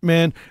mean,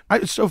 man,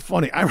 it's so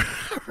funny. I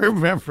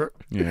remember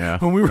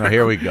when we were...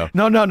 here we go.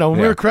 No. When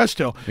we were at Crest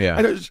Hill,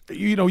 and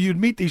you'd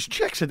meet these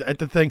chicks at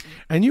the thing,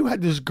 and you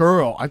had this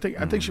girl, I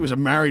think she was a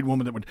married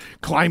woman that would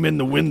climb in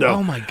the window.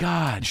 Oh, my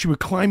God. She would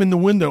climb in the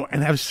window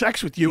and have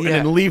sex with you and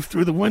then leave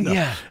through the window.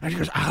 Yeah. And she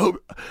goes, I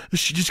hope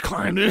she just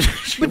climbed in.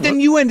 But then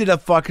you ended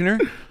up fucking her,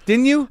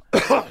 didn't you?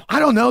 I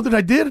don't know that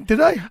I did.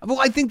 Did I? Well,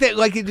 I think that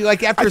like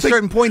after a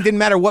certain point, it didn't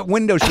matter what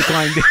window she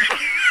climbed in.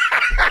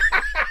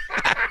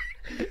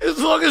 As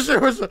long as there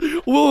was a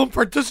willing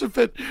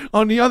participant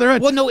on the other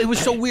end. Well, no, it was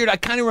so weird. I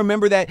kind of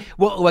remember that.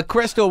 Well, like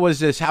Crystal was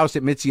this house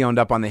that Mitzi owned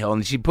up on the hill,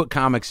 and she put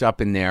comics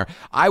up in there.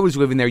 I was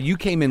living there. You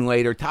came in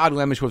later. Todd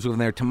Lemish was living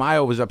there.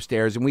 Tamayo was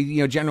upstairs, and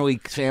we, generally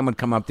Sam would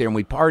come up there and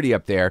we'd party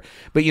up there.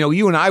 But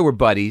you and I were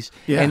buddies,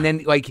 and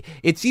then like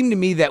it seemed to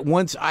me that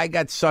once I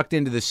got sucked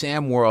into the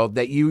Sam world,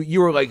 that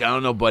you were like, I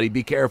don't know, buddy,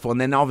 be careful.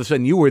 And then all of a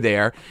sudden you were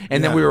there,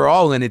 and then we were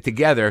all in it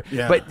together.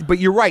 Yeah. But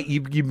you're right.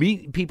 You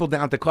meet people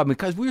down at the club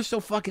because we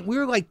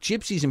were like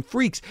gypsies and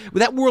freaks.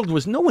 That world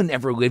was, no one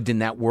ever lived in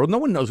that world. No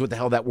one knows what the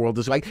hell that world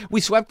is like.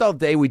 We slept all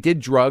day. We did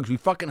drugs. We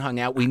fucking hung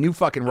out. We knew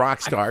fucking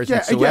rock stars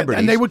and celebrities.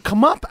 And they would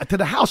come up to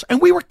the house,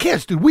 and we were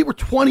kids, dude. We were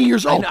 20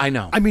 years old. I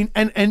know. I mean,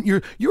 and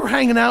you're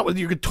hanging out with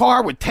your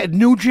guitar with Ted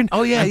Nugent.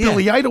 Oh, yeah, and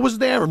Billy Idol was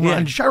there,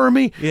 and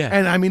Jeremy. Yeah.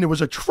 And I mean, there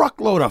was a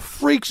truckload of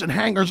freaks and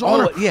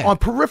hangers-on on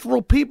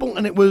peripheral people,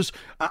 and it was,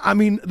 I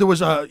mean, there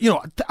was a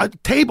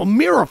table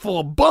mirror full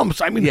of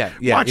bumps. I mean,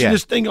 watching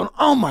this thing going,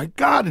 oh my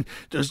God,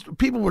 and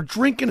people were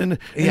drinking, and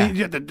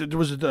there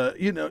was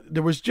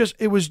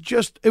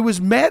it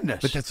was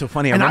madness. But that's so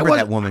funny. I remember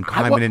that woman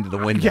climbing into the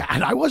window. Yeah,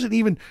 and I wasn't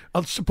even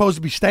supposed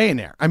to be staying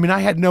there. I mean, I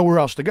had nowhere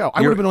else to go.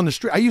 I would have been on the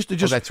street. I used to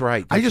just. Oh, that's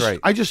right.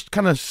 I just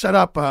kind of set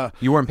up.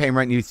 You weren't paying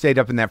rent, and you stayed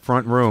up in that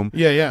front room.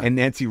 Yeah. And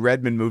Nancy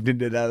Redmond moved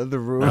into that other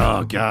room.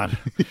 Oh God.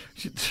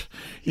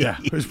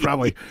 It was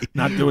probably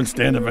not doing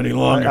stand-up any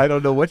longer. I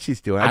don't know what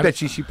she's doing. I bet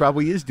she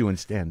probably is doing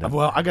stand-up.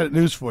 Well, I got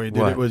news for you,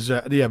 dude. What? It was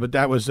but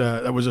that was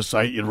a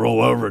sight. You'd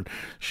roll over, and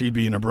she'd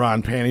be in her bra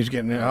and panties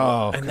getting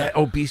and that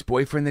obese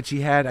boyfriend that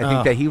she had, I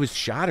think that he was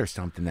shot or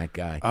something. That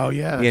guy. Oh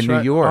yeah, that's in right.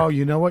 New York. Oh,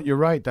 you know what? You're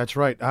right. That's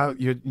right.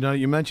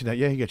 You mentioned that.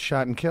 Yeah, he gets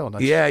shot and killed.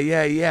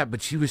 Yeah.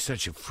 But she was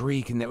such a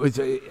freak, and it was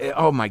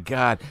oh my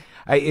God.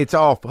 it's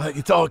all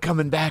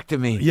coming back to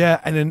me. Yeah,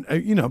 and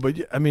then but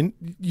I mean,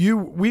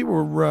 we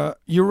were.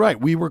 You're right.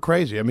 We were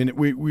crazy. I mean,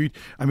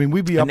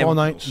 we'd be up all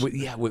night.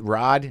 With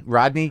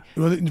Rodney,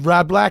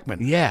 Rod Blackman.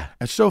 Yeah,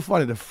 it's so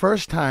funny. The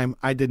first time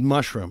I did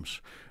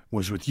mushrooms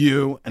was with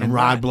you and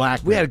Rod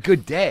Blackman. We had a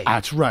good day.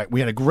 That's right.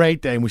 We had a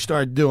great day, and we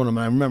started doing them.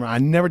 And I remember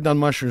I'd never done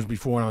mushrooms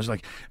before, and I was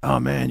like,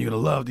 "Oh man, you're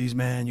gonna love these,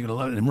 man. You're gonna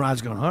love it." And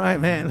Rod's going, "All right,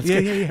 man, let's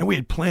get." And we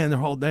had planned the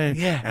whole day.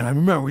 Yeah. And I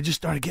remember we just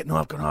started getting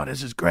off, going, "Oh,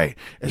 this is great.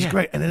 This is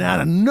great." And then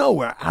out of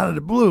nowhere, out of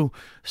the blue,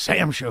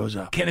 Sam shows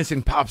up.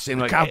 Kinison pops in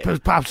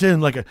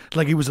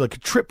like he was like a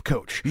trip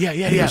coach. Yeah.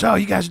 He goes, "Oh,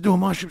 you guys are doing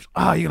mushrooms.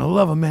 Oh, you're gonna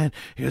love them, man."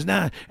 He goes,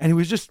 "Nah," and he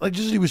was just as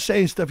he was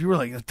saying stuff, you were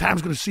like, "The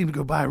time's gonna seem to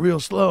go by real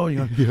slow."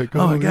 And you're like,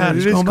 "Oh my God,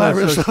 it's going by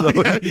real slow."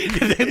 And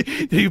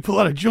then you pull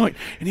out a joint,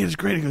 and he was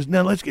great. He goes,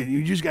 "Now let's get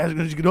you guys are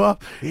gonna just get off,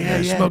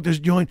 smoke this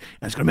joint.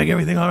 That's gonna make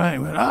everything all right."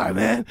 We went, "All right,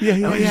 man."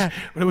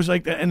 But it was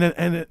like that, and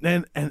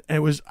then it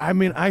was. I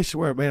mean, I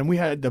swear, man, we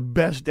had the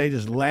best day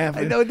just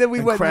laughing. I know. Then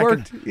we went and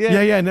worked. Yeah,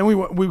 and then we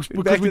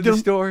because we did the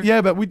store. Yeah,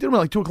 but we did them at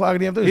like 2:00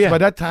 in the afternoon. Yeah. So by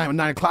that time,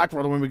 at 9:00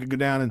 for when we could go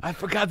down and. I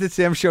forgot that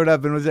Sam showed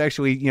up and was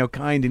actually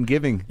kind and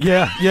giving.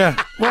 Yeah.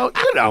 Well,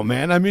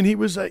 man. I mean, he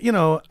was, he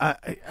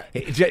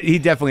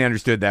definitely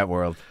understood that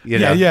world.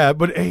 Yeah.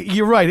 But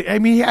you're right. I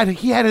mean,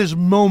 he had his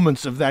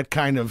moments of that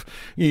kind of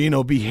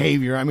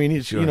behavior. I mean,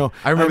 he's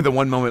I remember the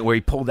one moment where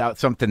he pulled out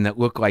something that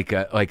looked like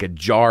a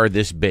jar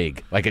this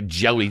big, like a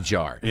jelly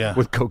jar,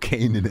 with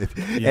cocaine in it.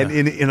 Yeah.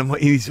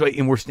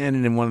 And we're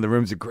standing in one of the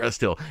rooms at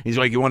Crest Hill. He's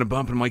like, "You want to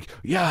bump?" And I'm like,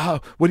 "Yeah.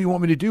 What do you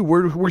want me to do?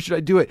 Where should I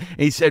do it?" And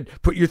he said,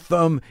 "Put your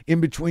thumb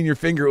in between your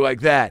finger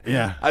like that."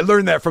 Yeah. I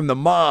learned that from the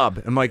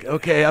mob. I'm like,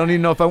 okay, I don't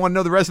even know if I want to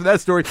know the rest of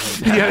that story.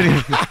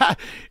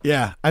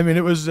 Yeah. I mean,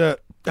 it was. But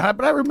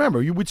I remember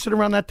we'd sit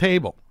around that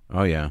table.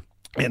 Oh yeah.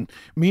 And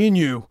me and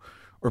you,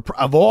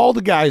 of all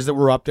the guys that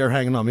were up there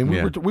hanging on, I mean,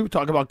 we were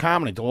talking about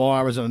comedy till all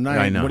hours of the night.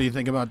 I know. What do you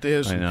think about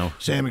this? I know.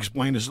 Sam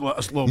explained a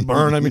slow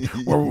burn. I mean,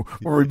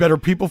 were we better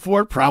people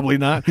for it? Probably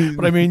not.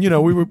 But I mean,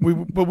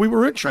 we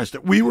were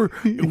interested. We were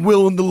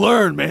willing to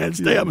learn, man.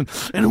 Stay up and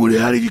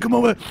how did you come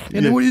over?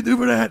 And then what do you do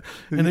for that?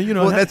 And then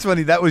well, that's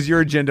funny. That was your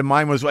agenda.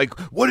 Mine was like,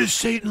 what does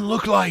Satan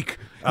look like?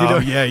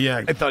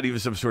 Yeah. I thought he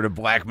was some sort of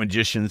black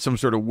magician, some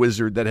sort of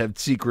wizard that had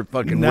secret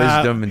fucking Nah,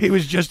 wisdom. And he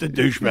was just a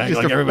douchebag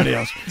like everybody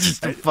else.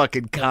 Just a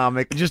fucking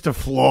comic. Just a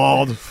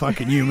flawed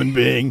fucking human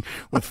being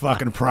with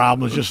fucking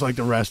problems, just like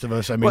the rest of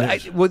us. I mean,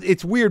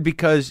 it's weird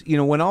because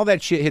when all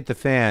that shit hit the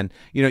fan,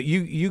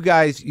 you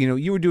guys,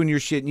 you were doing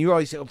your shit, and you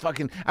always say,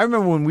 fucking. I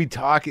remember when we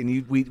talk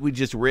and we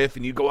just riff,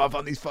 and you go off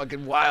on these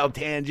fucking wild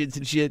tangents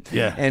and shit.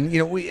 Yeah. And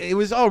it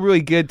was all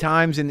really good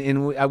times,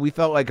 and we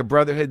felt like a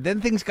brotherhood.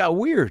 Then things got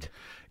weird.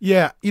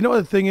 Yeah, you know what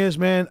the thing is,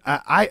 man.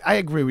 I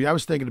agree with you. I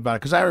was thinking about it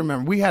because I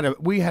remember we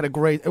had a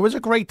great. It was a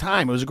great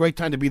time. It was a great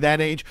time to be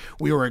that age.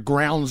 We were at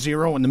ground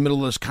zero in the middle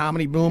of this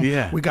comedy boom.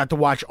 Yeah, we got to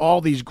watch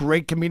all these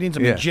great comedians. I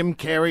mean, Jim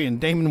Carrey and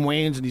Damon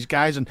Wayans and these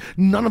guys, and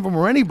none of them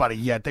were anybody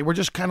yet. They were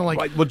just kind of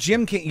like. Well,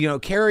 Jim,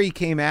 Carrey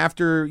came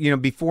after,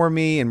 before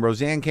me, and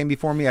Roseanne came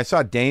before me. I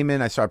saw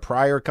Damon. I saw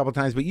Pryor a couple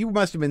times, but you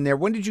must have been there.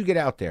 When did you get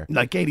out there?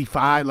 Like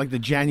 85, like the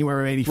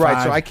January of 85.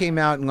 Right. So I came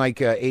out in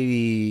like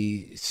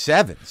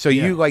 87. So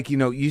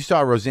you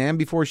saw Roseanne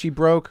before she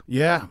broke?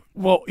 Yeah.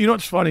 Well, you know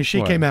what's funny?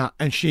 She came out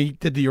and she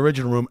did the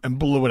original room and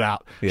blew it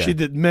out. Yeah. She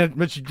did.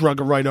 Mitch drug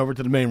her right over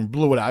to the main room,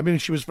 blew it out. I mean,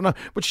 she was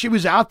phenomenal. But she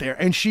was out there,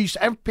 and she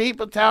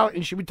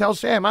would tell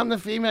Sam, "I'm the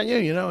female,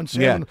 and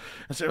Sam,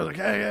 and Sam was like,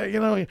 hey,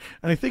 and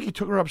I think he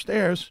took her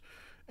upstairs,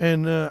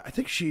 and I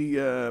think she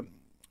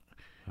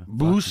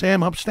blew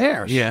Sam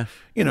upstairs. Yeah.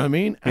 You know what I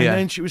mean? And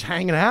then she was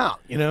hanging out,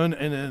 and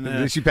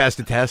then she passed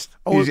the test.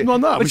 Oh, no.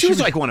 But she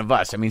was like one of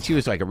us. I mean, she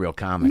was like a real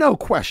comic. No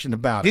question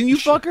about it. Didn't you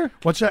fuck her?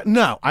 What's that?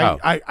 No.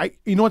 I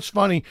you know what's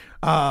funny?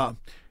 I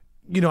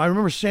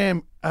remember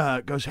Sam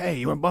goes, "Hey,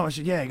 you want to bum?" I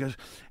said, "Yeah." He goes,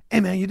 "Hey,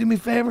 man, you do me a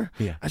favor?"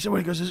 Yeah. I said, "What?"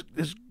 He goes,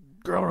 This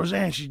girl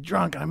Roseanne, she's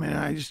drunk. I mean,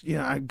 I just,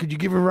 could you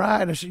give her a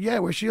ride? I said, "Yeah,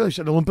 where's she live?" He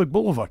said, "Olympic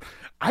Boulevard."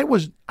 I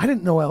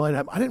didn't know LA.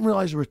 I didn't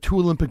realize there were 2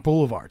 Olympic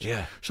Boulevards.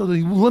 Yeah. So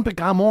the Olympic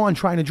I'm on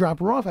trying to drop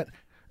her off at,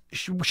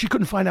 she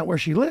couldn't find out where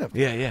she lived.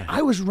 Yeah.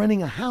 I was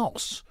renting a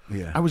house.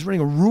 Yeah. I was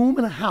renting a room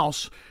in a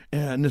house,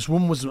 and this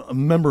woman was a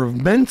member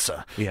of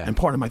Mensa. Yeah. And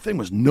part of my thing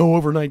was no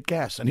overnight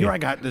guests. And here I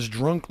got this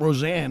drunk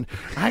Roseanne.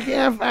 I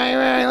can't find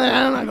her.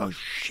 And I go,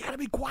 "Shit,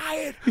 be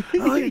quiet." You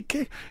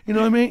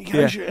know what I mean?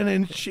 Yeah. And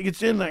then she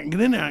gets in, I get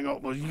in there. I go,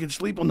 "Well, you can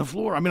sleep on the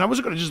floor." I mean, I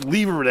wasn't going to just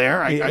leave her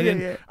there. I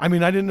didn't. I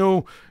mean, I didn't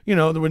know.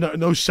 There were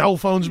no cell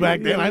phones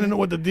back then. I didn't know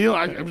what the deal.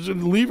 I was going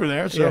to leave her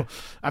there. So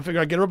I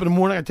figured I'd get her up in the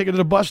morning. I'd take her to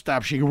the bus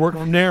stop. She could work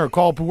from there or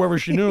call whoever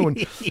she knew.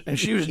 And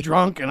she was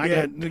drunk, and I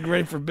got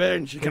ready for bed,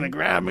 and she kind of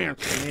grabbed me.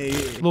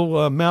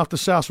 Little mouth to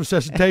south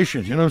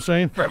resuscitation. You know what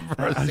I'm saying?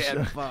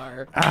 Roseanne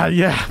Barr.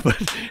 Yeah, but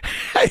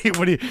hey,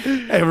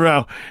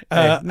 bro.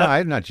 No,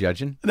 I'm not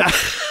judging.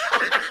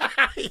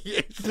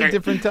 They're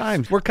different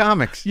times. We're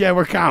comics. Yeah,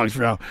 we're comics,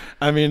 bro.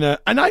 I mean,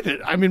 and I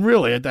did. I mean,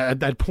 really, at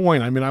that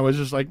point, I mean, I was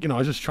just like, I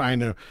was just trying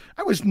to.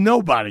 I was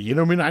nobody, you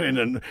know what I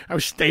mean? I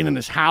was staying in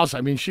this house.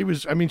 I mean, she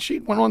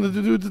went on to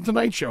do the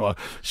Tonight Show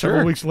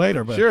several weeks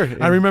later. But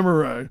I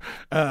remember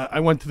I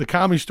went to the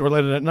Comedy Store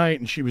later that night,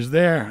 and she was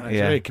there. And I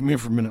said, "Hey, come here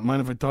for a minute.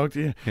 Mind if I talk to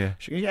you?" Yeah.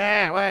 She goes,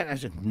 "Yeah, what?" I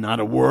said, "Not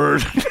a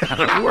word, not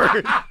a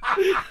word."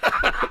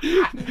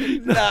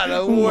 Not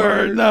a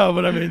word. No,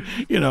 but I mean,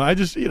 I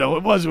just, it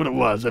was what it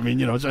was. I mean,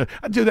 so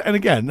I did that. And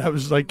again, that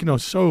was like,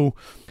 so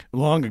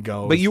long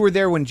ago. But you were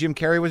there when Jim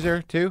Carrey was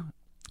there too?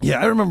 Yeah,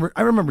 I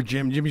remember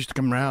Jim. Jim used to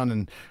come around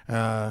and,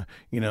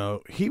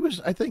 he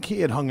was, I think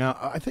he had hung out.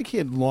 I think he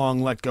had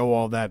long let go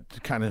all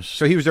that kind of.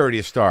 So he was already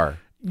a star.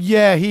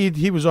 Yeah,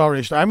 he was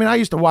already. I mean, I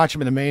used to watch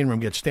him in the main room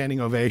get standing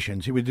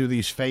ovations. He would do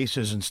these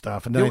faces and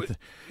stuff. And then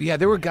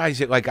there were guys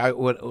that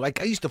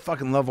I used to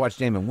fucking love watch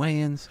Damon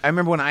Wayans. I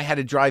remember when I had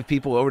to drive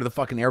people over to the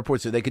fucking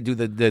airport so they could do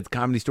the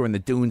Comedy Store in the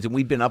Dunes, and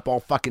we'd been up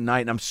all fucking night,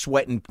 and I'm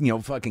sweating,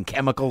 fucking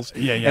chemicals.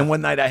 Yeah. And one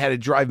night I had to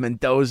drive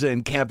Mendoza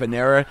and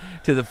Campanera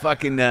to the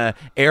fucking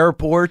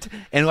airport,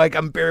 and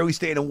I'm barely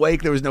staying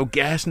awake. There was no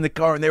gas in the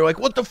car, and they were like,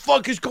 "What the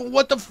fuck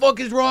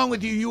is wrong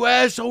with you, you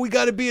asshole? We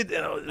got to be." It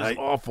was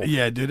awful.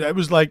 Yeah, dude, it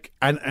was like,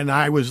 and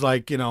I was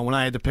like, when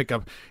I had to pick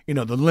up,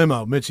 the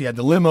limo. Mitzi had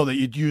the limo that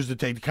you'd use to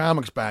take the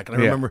comics back, and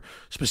I remember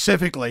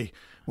specifically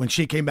when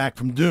she came back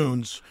from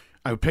Dunes,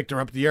 I picked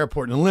her up at the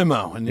airport in a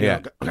limo, and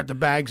got the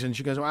bags, and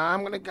she goes, "Well,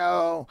 I'm gonna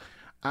go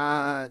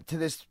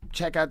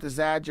check out this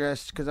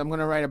address because I'm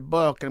gonna write a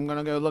book, and I'm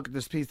gonna go look at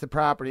this piece of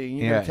property, and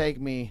you're gonna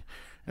take me."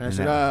 And I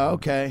said, "Oh,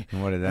 okay."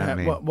 And what did that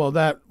mean? Well,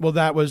 that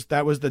was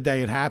the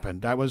day it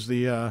happened. That was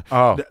the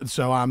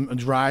so I'm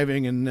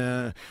driving,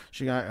 and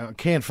she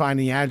can't find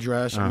the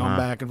address. I'm going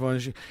back and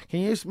forth. She, "Can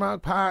you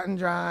smoke pot and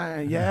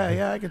drive?"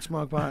 Yeah, I can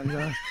smoke pot and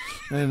drive.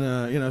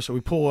 And so we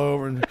pull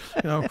over and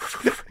get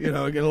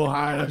a little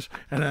high,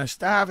 and I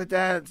stop at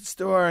that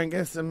store and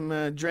get some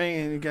drink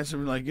and get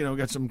some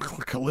get some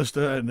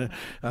Callista and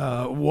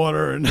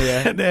water, and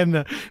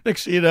then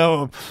next thing you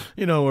know,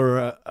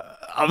 we're.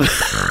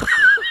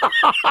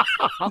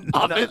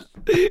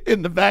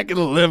 In the back of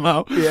the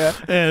limo,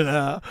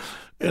 and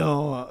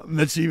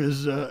Mitzi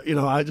was,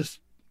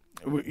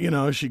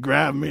 she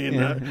grabbed me,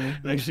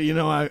 and next thing you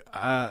know,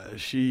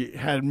 she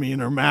had me in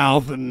her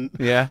mouth, and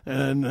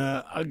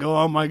I go,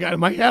 "Oh my God!"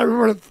 I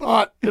remember the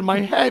thought in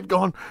my head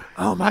going,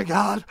 "Oh my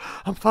God,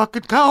 I'm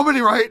fucking comedy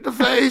right in the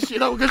face,"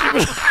 because it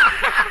was.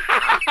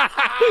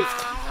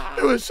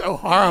 It was so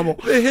horrible.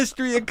 The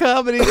history of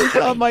comedy is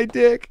on my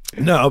dick.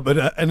 No,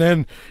 but and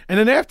then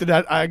after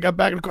that, I got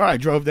back in the car. I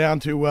drove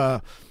down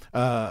to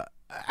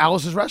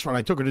Alice's restaurant.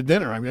 I took her to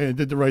dinner. I mean, I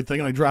did the right thing,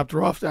 and I dropped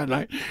her off that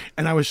night.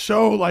 And I was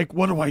so like,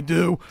 "What do I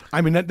do?"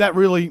 I mean, that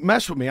really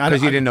messed with me.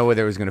 Because you didn't know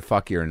whether it was going to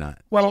fuck you or not.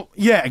 Well,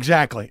 yeah,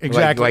 exactly. You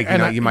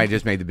might have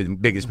just made the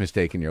biggest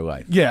mistake in your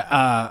life.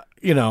 Yeah,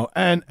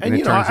 and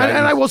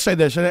I will say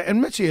this,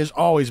 and Mitzi has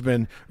always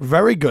been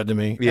very good to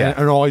me,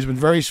 and always been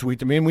very sweet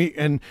to me,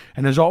 and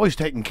has always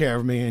taken care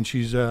of me, and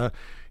she's so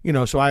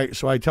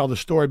I tell the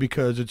story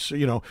because it's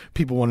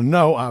people want to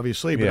know,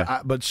 obviously,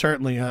 but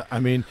certainly I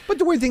mean. But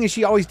the weird thing is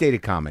she always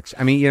dated comics.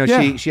 I mean,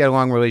 she had a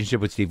long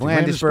relationship with Steve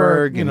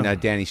Landisberg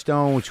and Danny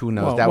Stone, which who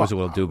knows, that was a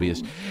little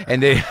dubious,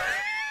 and they.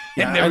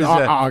 And there was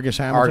Argus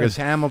Hamilton. Argus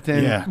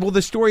Hamilton. Yeah. Well,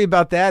 the story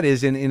about that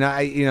is, and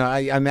I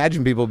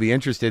imagine people will be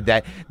interested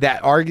that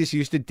Argus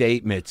used to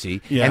date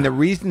Mitzi, and the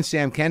reason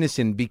Sam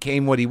Kinison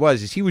became what he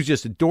was is he was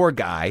just a door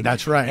guy.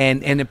 That's right.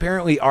 And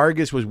apparently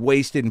Argus was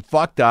wasted and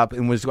fucked up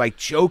and was like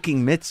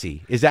choking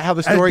Mitzi. Is that how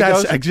the story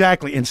goes?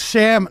 Exactly. And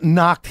Sam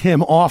knocked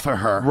him off of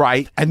her.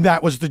 Right. And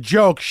that was the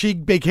joke. He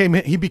became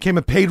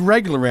a paid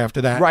regular after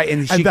that. Right.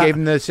 And she gave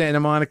him the Santa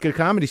Monica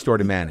Comedy Store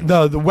to manage.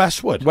 The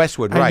Westwood.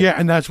 Westwood. Right.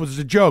 And that's what's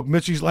the joke.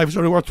 Mitzi's life is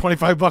only worth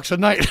 $25 a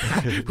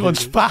night on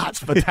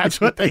spots, but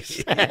that's what they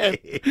said.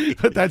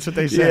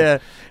 Yeah.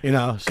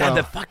 So. God,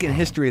 the fucking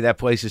history of that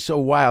place is so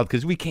wild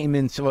because we came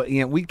in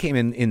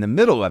in the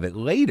middle of it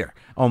later,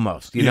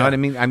 almost. You know what I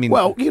mean?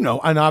 Well,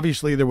 and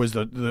obviously there was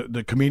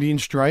the comedian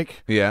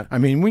strike. Yeah. I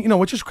mean,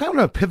 which is kind of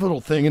a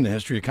pivotal thing in the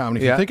history of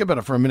comedy. If you think about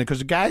it for a minute, because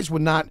the guys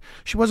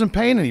she wasn't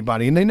paying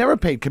anybody, and they never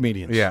paid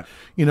comedians. Yeah.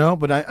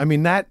 But I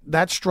mean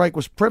that strike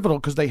was pivotal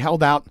because they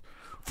held out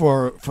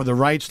for the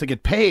rights to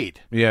get paid.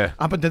 Yeah.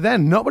 Up until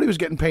then, nobody was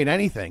getting paid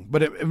anything.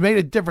 But it made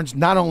a difference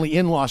not only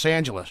in Los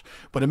Angeles,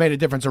 but it made a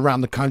difference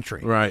around the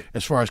country. Right.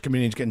 As far as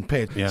comedians getting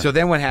paid. Yeah. So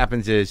then what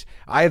happens is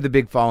I have the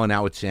big falling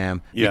out with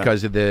Sam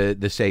because of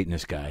the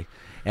Satanist guy.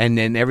 And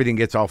then everything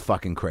gets all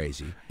fucking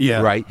crazy.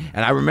 Yeah. Right?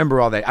 And I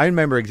remember all that. I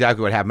remember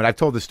exactly what happened. I've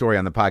told the story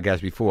on the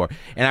podcast before.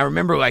 And I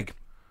remember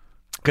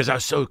because I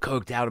was so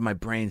coked out of my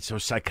brain, so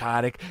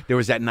psychotic. There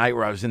was that night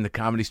where I was in the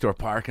Comedy Store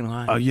parking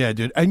lot. Oh yeah,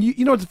 dude. And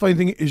you know what the funny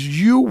thing is,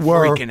 you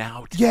were freaking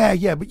out.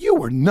 Yeah, but you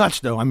were nuts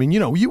though. I mean, you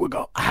know, you would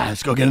go,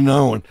 let's go get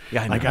another one.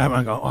 Yeah, I know. Like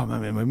I go, oh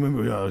man,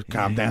 maybe we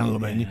calm down a little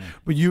bit. Yeah.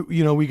 But you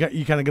know,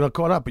 you kind of get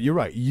caught up. But you're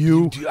right.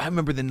 I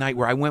remember the night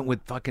where I went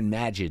with fucking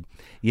Majid.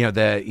 He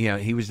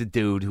was the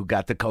dude who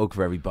got the coke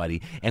for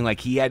everybody, and like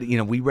he had,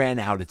 we ran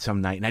out at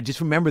some night, and I just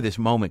remember this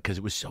moment because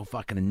it was so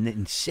fucking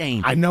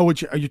insane. I know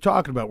what you're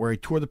talking about, where he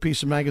tore the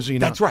piece of magazine.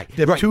 That's out. right.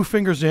 Dipped 2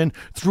 fingers in,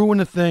 threw in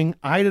the thing,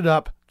 eyed it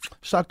up,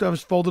 sucked up,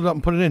 folded it up,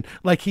 and put it in.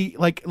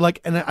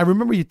 And I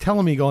remember you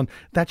telling me, going,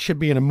 that should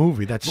be in a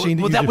movie. That scene.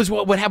 That was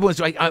what happened. Was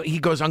like he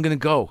goes, I'm gonna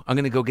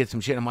go get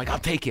some shit. I'm like, I'll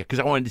take you, because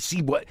I wanted to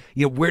see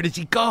where does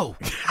he go.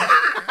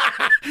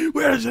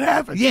 Where does it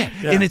happen? Yeah,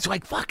 and it's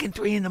like fucking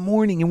 3 a.m,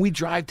 and we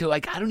drive to,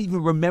 like, I don't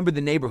even remember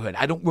the neighborhood.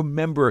 I don't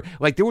remember,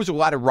 like, there was a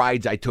lot of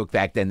rides I took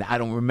back then that I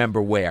don't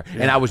remember where,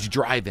 and I was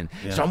driving.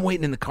 So I'm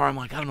waiting in the car. I'm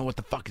like, I don't know what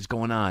the fuck is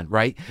going on,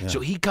 right? So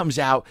he comes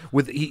out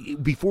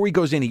before he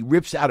goes in, he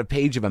rips out a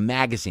page of a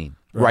magazine.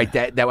 Right,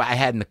 that I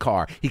had in the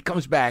car. He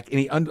comes back and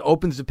he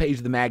opens the page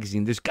of the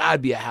magazine. There's got to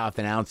be a half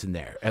an ounce in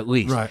there at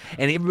least. Right.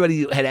 And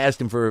everybody had asked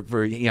him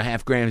for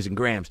half grams and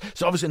grams.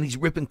 So all of a sudden he's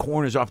ripping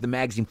corners off the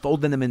magazine,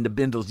 folding them into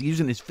bindles,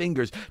 using his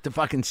fingers to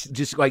fucking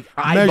just like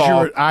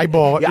eyeball it.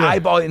 Eyeball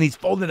it, and he's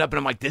folding it up. And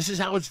I'm like, this is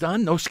how it's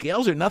done? No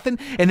scales or nothing?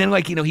 And then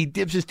he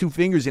dips his 2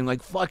 fingers in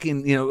like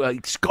fucking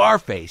like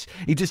Scarface.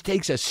 He just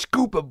takes a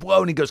scoop of blow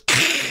and he goes.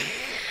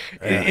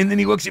 And then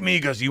he looks at me, he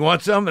goes, you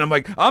want some? And I'm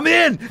like, I'm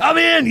in,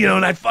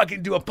 and I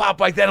fucking do a pop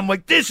like that. I'm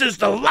like, this is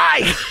the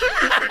life.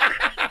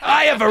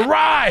 I have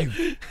arrived.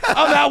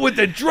 I'm out with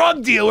the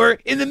drug dealer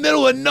in the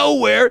middle of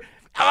nowhere,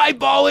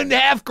 eyeballing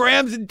half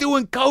grams and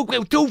doing coke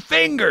with 2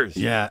 fingers.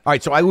 Yeah. All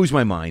right, so I lose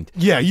my mind.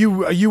 Yeah, you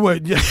were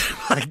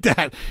like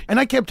that. And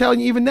I kept telling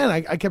you, even then,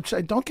 I kept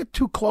saying, don't get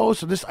too close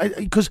to this.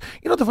 Because,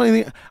 the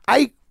funny thing,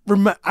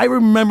 I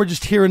remember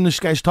just hearing this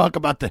guys talk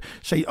about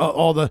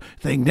all the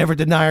thing, never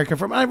deny or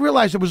confirm. And I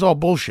realized it was all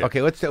bullshit.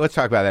 Okay, let's talk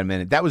about that in a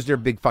minute. That was their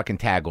big fucking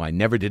tagline: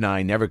 never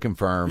deny, never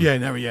confirm. Yeah,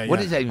 never. Yeah. What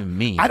does that even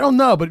mean? I don't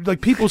know, but like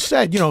people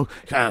said,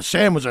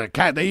 Sam was a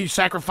cat. They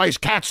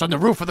sacrificed cats on the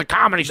roof of the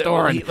Comedy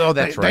Store.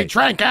 That's right. They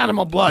drank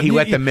animal blood. He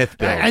wet the myth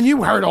bill. And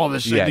you heard all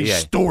this, these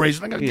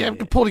stories.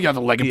 Like, pull the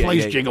other leg and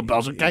plays Jingle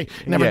Bells. Okay,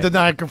 never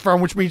deny,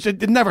 confirm, which means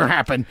it never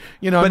happened.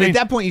 But at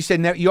that point,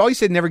 you always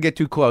said never get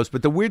too close.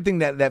 But the weird thing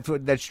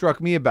that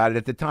struck me about it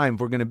at the time, if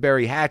we're going to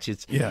bury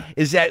hatchets,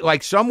 is that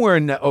like somewhere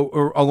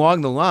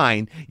along the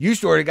line, you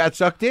sort of got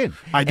sucked in.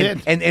 I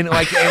did. And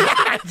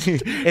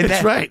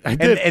that's right. I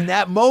did. And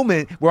that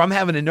moment where I'm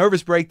having a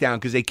nervous breakdown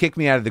because they kicked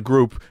me out of the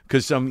group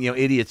because some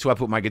idiot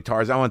swept with my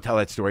guitars. I don't want to tell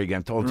that story again.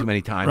 I've told it too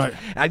many times. Right.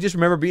 And I just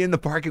remember being in the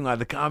parking lot of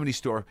the Comedy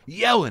Store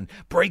yelling,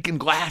 breaking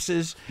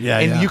glasses. Yeah.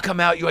 And you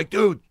come out, you're like,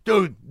 dude,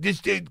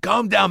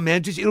 calm down,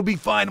 man. It'll be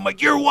fine. I'm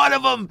like, you're one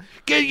of them.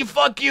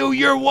 Fuck you.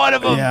 You're one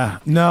of them. Yeah.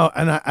 No.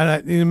 And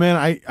I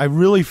man, I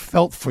really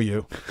felt for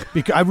you,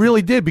 because I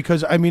really did,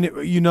 because I mean,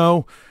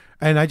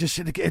 and I just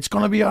said, it's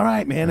going to be all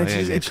right, man. It's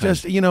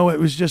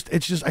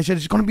just, I said,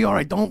 it's going to be all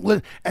right.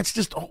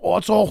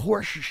 It's all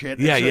horse shit.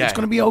 It's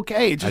going to be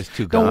okay. It's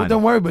just,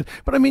 don't worry. But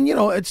I mean,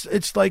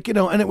 it's like,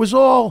 and it was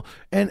all,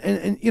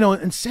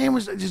 and Sam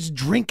was just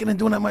drinking and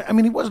doing that. I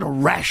mean, he wasn't a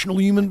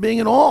rational human being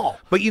at all.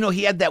 But,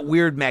 he had that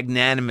weird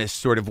magnanimous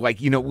sort of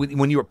like,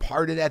 when you were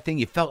part of that thing,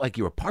 you felt like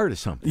you were part of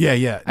something.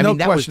 Yeah. I mean,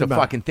 that was the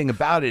fucking thing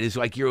about it, is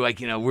like, you're like,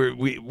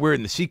 we're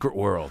in the secret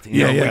world.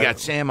 We got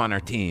Sam on our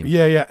team.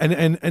 Yeah.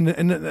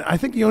 And I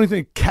think the only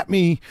thing that kept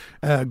me,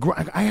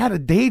 I had a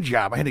day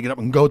job. I had to get up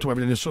and go to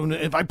everything. So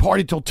if I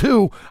partied till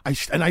 2,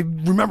 I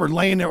remember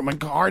laying there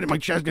with my heart in my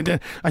chest, and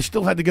I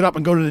still had to get up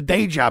and go to the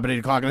day job at 8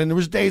 o'clock. And then there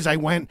was days I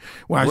went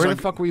where I was the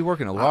fuck were you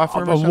working? A law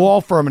firm? A law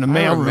firm in a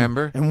mail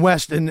room in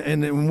West, and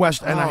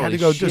I had to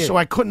go. So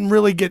I couldn't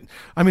really get.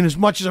 I mean, as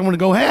much as I want to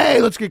go, hey,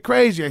 let's get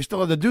crazy, I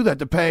still had to do that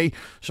to pay.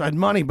 So I had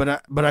money, but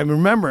I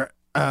remember.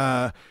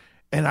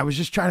 And I was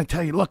just trying to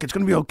tell you, look, it's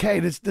going to be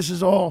okay. This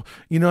is all,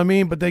 you know what I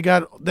mean? But they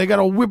got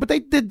all weird. But they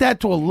did that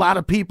to a lot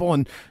of people,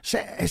 and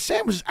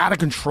Sam was out of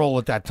control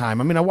at that time.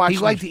 I mean, I watched.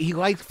 He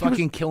liked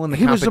fucking killing the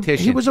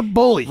competition. He was a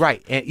bully,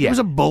 right? He was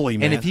a bully,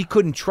 man. And if he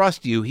couldn't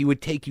trust you, he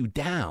would take you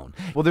down.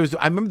 Well,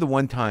 I remember the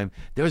one time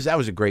that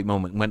was a great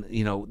moment when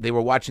they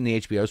were watching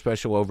the HBO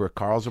special over at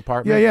Carl's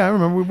apartment. Yeah, I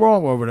remember we were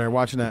all over there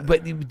watching that.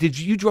 But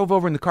you drove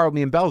over in the car with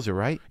me and Belzer,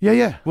 right?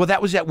 Yeah. Well,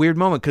 that was that weird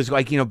moment because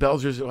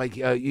Belzer's like,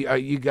 are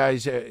you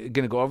guys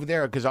gonna go over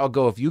there? Because I'll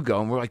go if you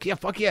go. And we're like, yeah,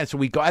 fuck yeah. So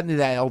we got into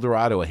that El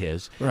Dorado of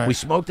his. Right. We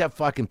smoked that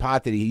fucking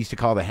pot that he used to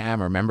call the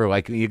hammer. Remember,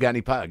 like, you got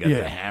any pot? I got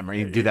the hammer.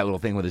 You do that little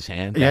thing with his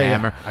hand. The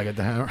hammer. I got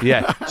the hammer.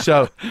 Yeah.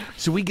 So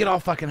we get all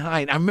fucking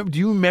high. And I remember. Do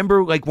you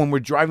remember like when we're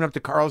driving up to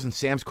Carl's and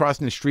Sam's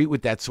crossing the street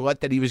with that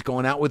slut that he was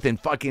going out with, and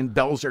fucking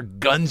Belzer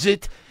guns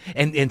it,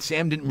 and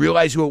Sam didn't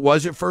realize who it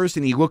was at first,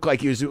 and he looked like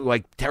he was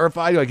like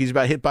terrified, like he's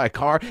about hit by a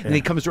car. And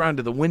he comes around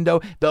to the window.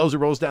 Belzer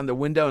rolls down the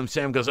window, and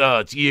Sam goes, "Oh,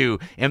 it's you."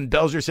 And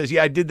Belzer says,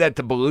 "Yeah, I did that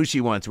that to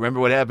Belushi once. Remember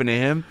what happened to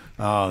him?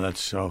 Oh,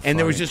 that's so funny. And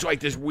there was just like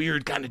this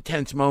weird kind of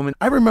tense moment.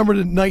 I remember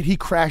the night he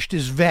crashed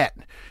his vet.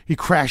 He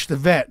crashed the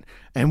vet,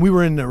 and we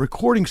were in the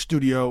recording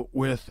studio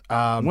with.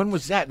 When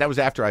was that? That was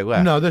after I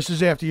left. No, this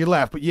is after you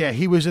left. But yeah,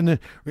 he was and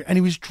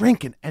he was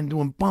drinking and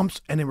doing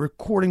bumps and then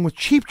recording with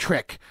Cheap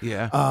Trick.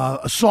 Yeah.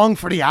 A song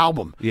for the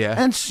album. Yeah.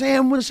 And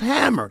Sam was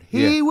hammered.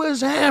 He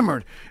was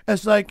hammered.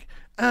 It's like.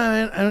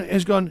 And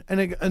he's going,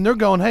 and they're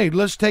going, hey,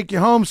 let's take you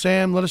home,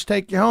 Sam. Let us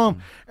take you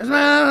home.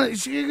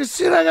 And you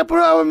sit, I got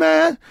put over,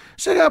 man.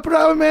 Sit, I got put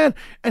over, man.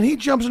 And he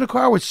jumps in the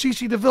car with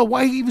CC DeVille.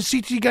 Why even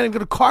CC got into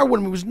the car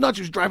with him? He was nuts.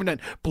 He was driving that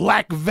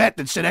black vet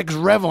that said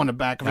Ex-Rev on the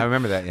back of it. I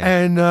remember that, yeah.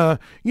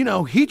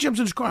 And, he jumps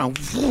in his car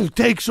and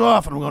takes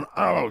off. And I'm going,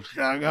 oh,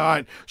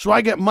 God. So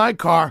I get my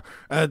car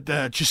at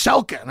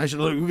Chiselka. And I said,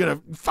 look, we got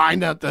to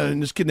find out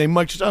this kid named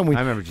Mike Chiselka.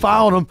 And we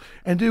followed him.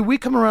 And, dude, we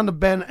come around the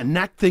bend, and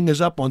that thing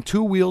is up on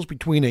two wheels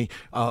between a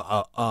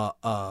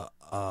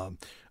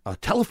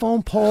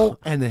telephone pole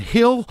and a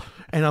hill,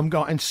 and I'm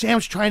going, and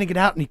Sam's trying to get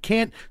out, and he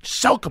can't.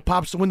 Selka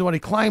pops the window and he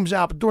climbs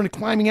out, but during the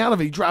climbing out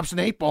of it, he drops an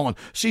 8-ball, and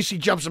CC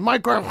jumps in my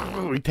car,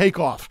 we take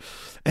off.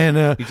 And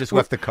you just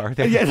left the car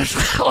there? Yeah,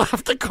 just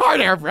left the car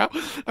there, bro.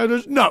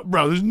 There's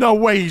no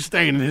way he's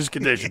staying in his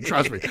condition.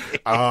 Trust me.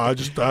 I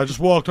just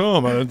walked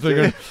home. I didn't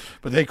think,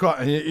 but they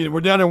caught.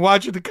 We're down there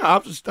watching the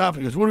cops and stuff.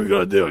 He goes, "What are we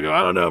gonna do?" I go,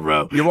 "I don't know,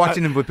 bro." You're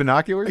watching him with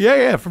binoculars?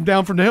 Yeah, from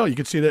down from the hill, you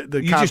could see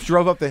the. You cops. just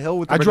drove up the hill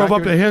with the I drove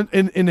up binoculars? to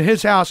him in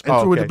his house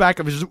and through the back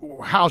of his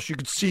house. You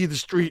could see the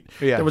street.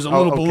 Yeah. There was a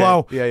little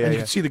below, Yeah, and you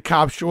could see the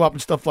cops show up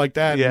and stuff like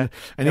that. Yeah.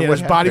 And he had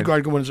his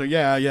bodyguard going and say,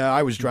 "Yeah,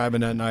 I was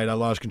driving that night. I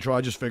lost control.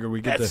 I just figured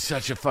we'd get That's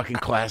such a fucking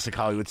classic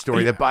Hollywood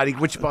story.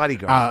 Which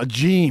bodyguard?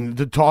 Gene,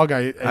 the tall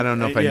guy. I don't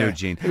know if I knew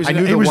Gene. I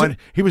knew the one.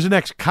 He was an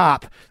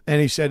ex-cop, and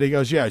he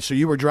goes, yeah. So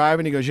you were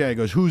driving? He goes, yeah. He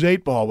goes, whose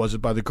 8-ball was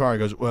it by the car? He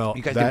goes, well,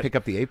 you guys didn't pick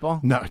up the 8-ball?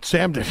 No,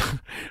 Sam did.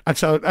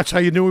 That's how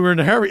you knew we were in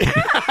a hurry.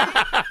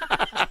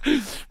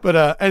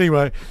 But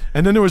anyway,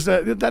 and then there was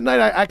that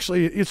night.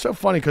 It's so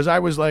funny because I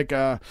was like,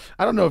 I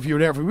don't know if you were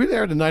there. Were we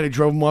there the night I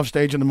drove him off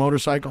stage on the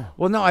motorcycle?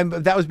 Well, no,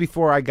 that was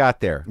before I got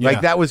there. Yeah.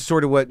 Like that was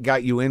sort of what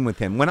got you in with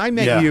him. When I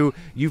met you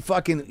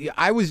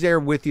I was there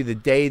with you the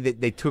day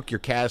that they took your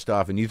cast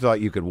off and you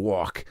thought you could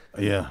walk.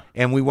 Yeah.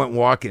 And we went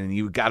walking and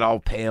you got all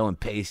pale and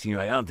pasty. And you're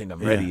like, I don't think I'm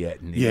ready yet.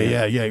 And,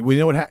 Yeah. Well, you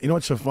know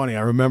what's so funny?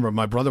 I remember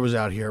my brother was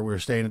out here. We were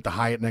staying at the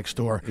Hyatt next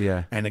door.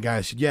 Yeah. And the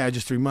guy said, yeah,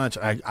 just 3 months.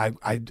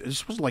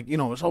 This was like, it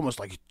was almost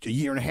like a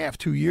year and a half,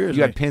 2 years.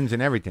 You had pins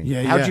and everything.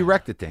 Yeah. How'd you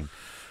wreck the thing?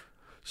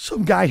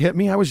 Some guy hit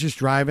me. I was just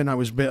driving. I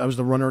was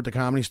the runner at the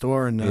Comedy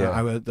Store, and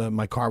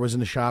my car was in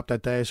the shop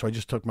that day, so I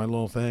just took my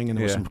little thing, and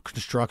there was some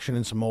construction,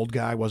 and some old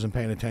guy wasn't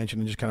paying attention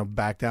and just kind of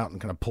backed out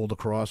and kind of pulled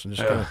across and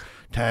just kind of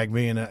tagged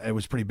me, and it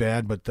was pretty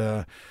bad, but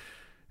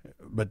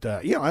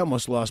I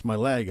almost lost my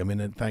leg. I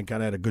mean, thank God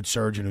I had a good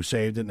surgeon who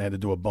saved it, and they had to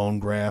do a bone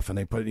graft, and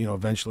they put,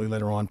 eventually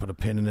later on put a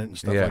pin in it and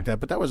stuff like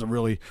that. But that was a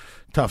really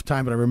tough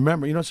time. But I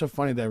remember, it's so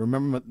funny that I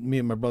remember me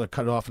and my brother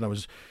cut it off, and I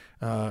was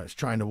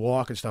trying to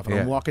walk and stuff, and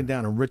I'm walking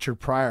down, and Richard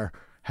Pryor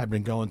had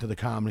been going to the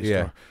Comedy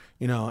Store,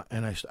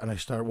 and I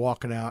started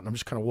walking out, and I'm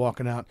just kind of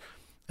walking out,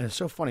 and it's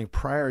so funny.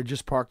 Pryor had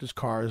just parked his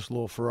car, his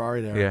little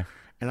Ferrari there,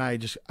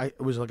 and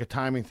it was like a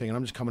timing thing, and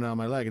I'm just coming out of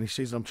my leg, and he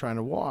sees that I'm trying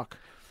to walk.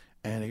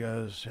 And he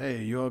goes,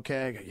 hey, you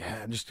okay? I go, yeah,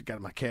 I just got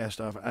my cast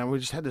off. And we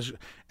just had this,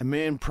 and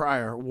me and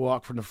Pryor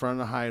walked from the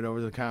front of the Hyatt over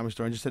to the Comedy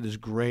Store and just had this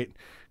great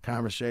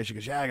conversation. He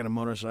goes, yeah, I got a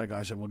motorcycle.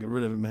 I said, well, get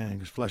rid of it, man,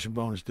 because flesh and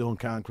bone, steel and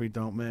concrete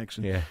don't mix.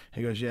 And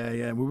he goes, yeah.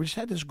 And we just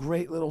had this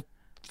great little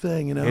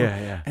thing,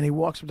 And he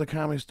walks up to the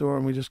Comedy Store,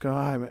 and we just go,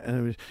 hi.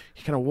 And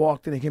he kind of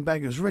walked in. He came back.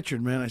 He goes,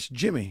 Richard, man. I said,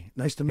 Jimmy,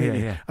 nice to meet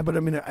you. But I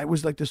mean, it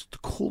was like the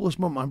coolest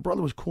moment. My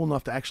brother was cool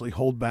enough to actually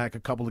hold back a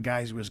couple of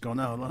guys who was going,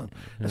 no,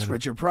 that's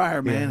Richard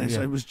Pryor, man. So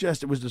it was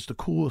just the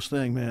coolest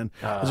thing, man.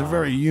 It was a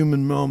very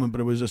human moment, but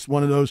it was just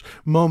one of those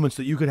moments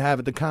that you could have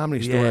at the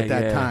Comedy Store at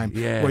that time,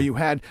 where you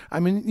had, I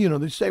mean,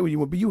 they say what you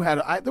want, but you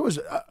had,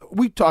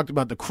 we talked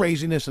about the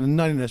craziness and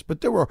the nuttiness,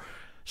 but there were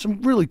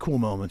some really cool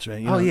moments,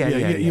 man.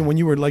 When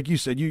you were, like you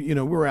said, we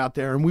were out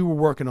there and we were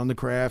working on the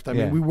craft. I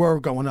mean, we were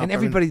going up. And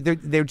everybody,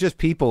 they're just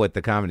people at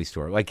the Comedy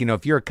Store. Like,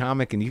 if you're a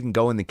comic and you can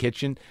go in the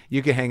kitchen,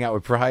 you could hang out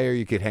with Pryor,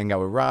 you could hang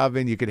out with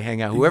Robin, you could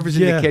hang out, whoever's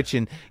in the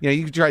kitchen,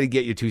 you could try to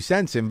get your 2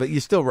 cents in, but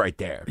you're still right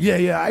there.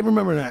 Yeah. I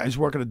remember I was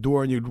working at the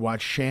door and you'd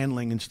watch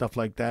Shandling and stuff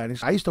like that.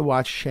 I used to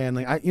watch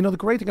Shandling. The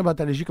great thing about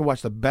that is you can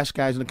watch the best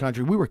guys in the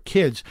country. We were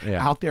kids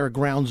out there at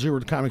Ground Zero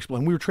at the Comic Expo,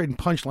 and we were trading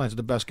punchlines with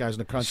the best guys in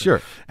the country.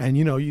 Sure. And,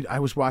 I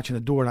was watching the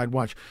door and I'd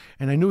watch,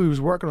 and I knew he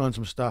was working on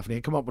some stuff, and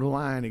he'd come up with a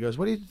line. He goes,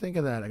 what do you think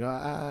of that? I go,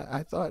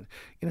 I thought,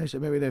 he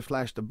said, maybe they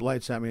flashed the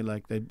lights at me he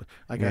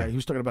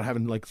was talking about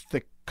having like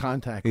thick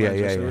contact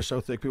lenses. They were so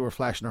thick, people were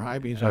flashing their high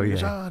beams. He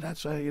goes,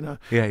 that's,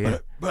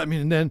 But I mean,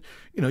 and then,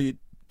 you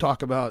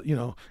talk about,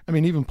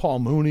 even Paul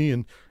Mooney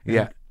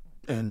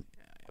and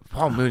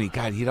Paul Mooney,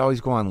 God, he'd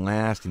always go on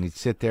last, and he'd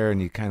sit there,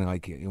 and you kind of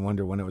like you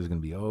wonder when it was going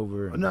to be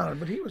over. No,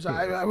 but he was.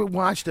 I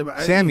watched him.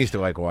 Sam used to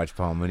like to watch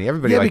Paul Mooney.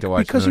 Everybody liked to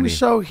watch because Mooney.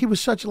 he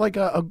was such like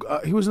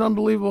he was an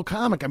unbelievable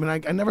comic. I mean,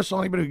 I never saw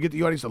anybody who get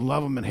the audience to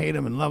love him and hate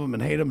him and love him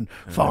and hate him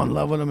and fall in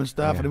love with him and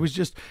stuff. And it was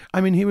just,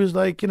 I mean, he was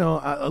like,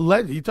 a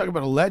legend. You talk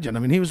about a legend. I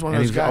mean, he was one of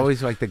those guys. He was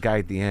always like the guy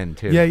at the end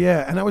too.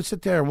 Yeah. And I would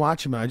sit there and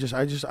watch him. And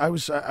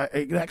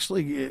I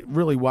actually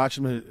really watched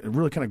him. It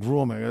really kind of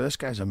grew on me. This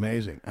guy's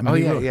amazing. I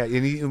mean,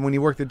 And when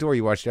you worked the door,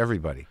 you watched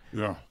everybody.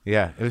 Yeah.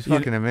 It was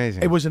fucking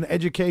amazing. It was an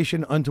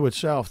education unto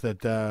itself.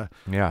 That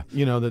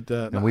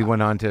and we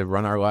went on to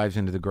run our lives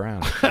into the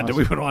ground. Awesome.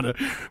 We went on to,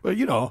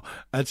 well,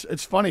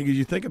 it's funny because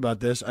you think about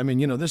this. I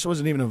mean, this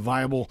wasn't even a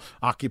viable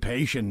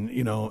occupation.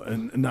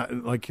 And not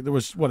like there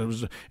was it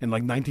was in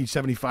like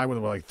 1975 where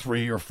there were like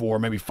 3 or 4,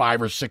 maybe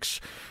 5 or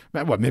 6.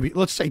 Maybe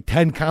let's say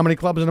 10 comedy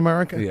clubs in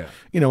America. Yeah.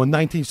 In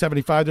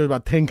 1975 there were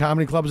about 10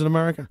 comedy clubs in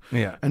America.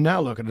 Yeah. And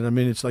now look at it. I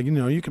mean, it's like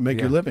you can make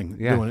your living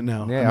doing it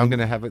now. Yeah, I'm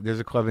gonna have it. There's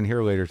a club in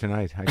here later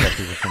tonight. I got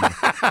people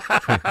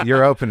coming.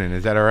 You're opening.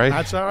 Is that all right?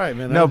 That's all right,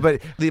 man. No,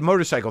 but the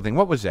motorcycle thing.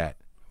 What was that?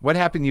 What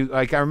happened?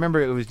 I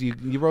remember it was you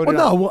wrote it.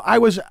 Well, I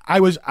was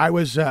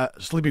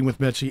sleeping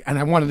with Mitzi, and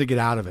I wanted to get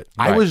out of it.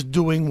 Right. I was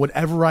doing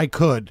whatever I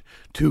could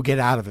to get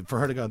out of it. For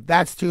her to go,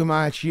 that's too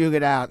much. You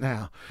get out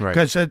now. Right.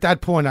 Because at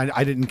that point,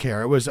 I didn't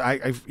care. It was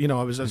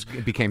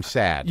it became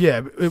sad.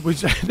 Yeah, it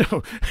was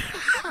no.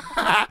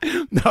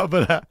 No,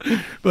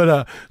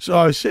 but so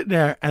I was sitting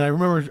there, and I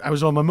remember I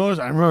was on my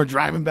motorcycle. I remember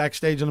driving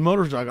backstage on the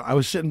motorcycle. I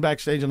was sitting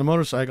backstage on the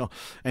motorcycle,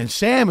 and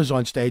Sam is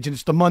on stage, and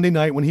it's the Monday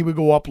night when he would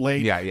go up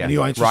late. Yeah.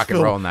 And Rock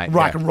and roll night.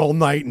 Rock and roll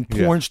night, and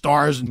porn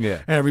stars, and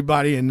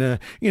everybody, and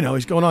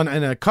he's going on,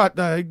 and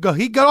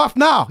he got off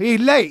now. He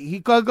late. He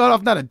got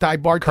off now. The Thai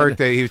bartender. Kurt,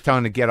 he was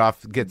telling to get off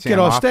stage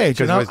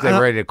because they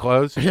were ready to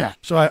close. Yeah.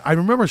 So I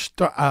remember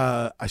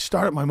I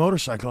started my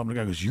motorcycle up, and the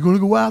guy goes, "You going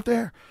to go out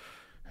there?"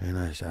 And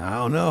I said, I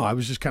don't know. I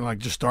was just kind of like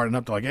just starting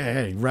up to like,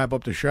 hey, wrap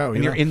up the show.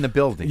 And you're in the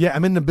building. Yeah,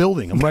 I'm in the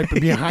building. I'm right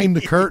behind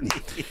the curtain.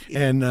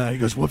 And he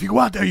goes, well, if you go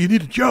out there, you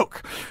need a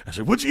joke. I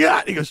said, what's he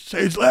got? He goes,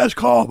 say his last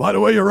call. By the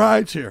way, your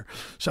ride's here.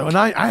 So, and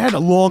I had a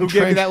long Who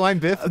gave you that line,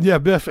 Biff? Yeah,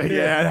 Biff.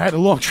 Yeah, I had a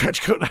long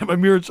trench coat. And I had my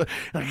mirror.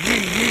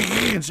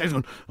 And Sam's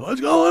going, what's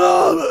going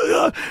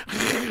on?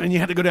 And you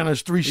had to go down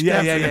those 3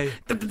 steps. Yeah.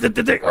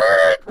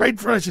 Right in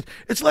front. I said,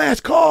 it's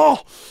last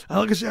call.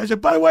 I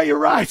said, by the way, your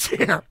ride's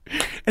here.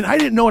 And I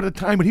didn't know at the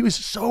time, but he was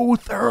so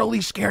thoroughly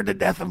scared to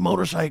death of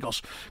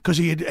motorcycles because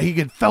he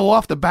had fell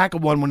off the back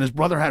of one when his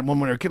brother had one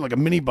when they were a kid, like a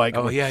mini bike.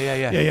 Oh,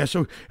 yeah.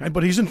 So,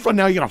 but he's in front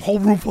now. You got a whole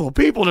room full of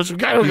people. There's a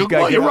guy who's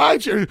going, your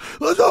ride's here.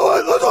 Let's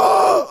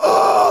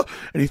go.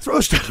 And he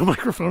throws down the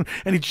microphone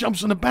and he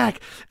jumps in the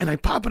back and I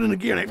pop it in the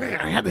gear. And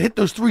I had to hit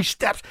those 3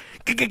 steps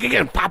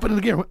and pop it in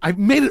the gear. I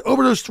made it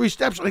over those 3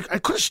 steps. I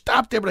could have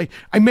stopped there, but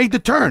I made the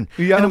turn.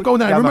 And I'm going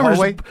down. I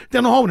remember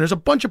down the hallway. There's a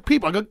bunch of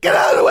people. I go, get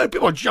out of the way.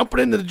 People are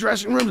jumping into the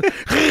dressing room.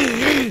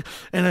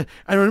 And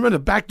I remember the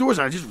back doors.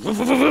 And I just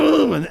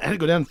and I had to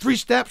go down 3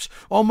 steps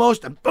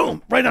almost, and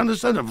boom, right on the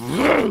center.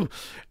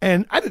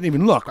 And I didn't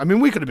even look. I mean,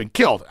 we could have been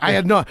killed. I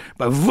had no,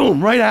 but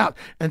boom, right out.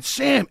 And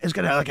Sam is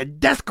gonna have like a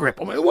death grip.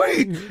 I'm like,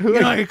 wait,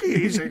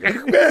 he's like,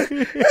 I'm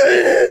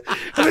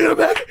gonna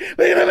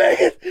make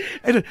it.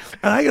 And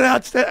I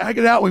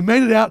get out. We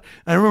made it out.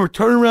 And I remember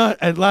turning around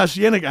at La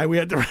Sienna guy. We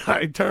had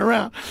to turn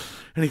around.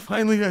 And he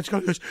finally goes,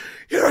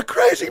 you're a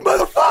crazy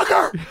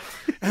motherfucker.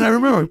 And I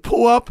remember we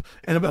pull up,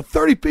 and about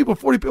 30 people,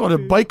 40 people on a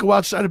bike go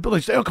outside the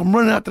building. They all come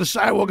running out to the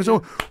sidewalk and so,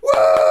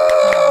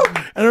 whoa!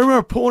 And I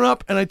remember pulling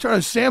up, and I turn,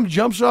 and Sam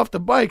jumps off the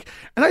bike,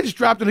 and I just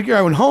dropped in the gear.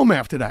 I went home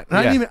after that. And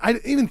I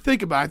didn't even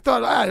think about it. I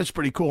thought, that's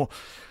pretty cool.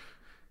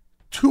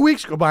 2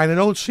 weeks go by, and I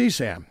don't see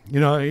Sam.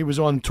 He was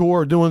on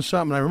tour doing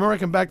something. I remember I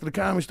come back to the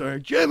Comedy Store,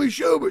 Jimmy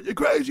Shubert, you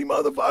crazy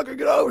motherfucker,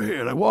 get over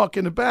here. And I walk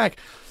in the back,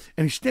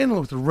 and he's standing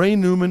with Lorraine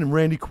Newman and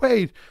Randy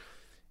Quaid.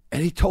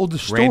 And he told the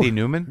story. Randy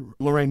Newman?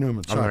 Lorraine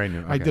Newman. Sorry. Lorraine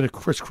Newman. Okay. I did a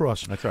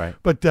crisscross. That's all right.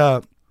 But,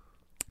 and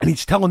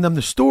he's telling them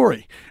the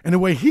story. And the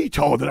way he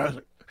told it, I was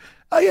like,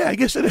 oh, yeah, I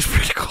guess that is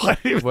pretty cool.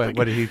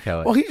 What did he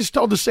tell it? Well, he just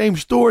told the same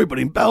story, but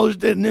he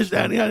embellished it and this,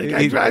 that, and the other.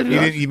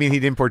 You mean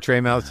he didn't portray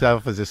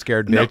himself as a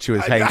scared bitch who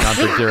was hanging on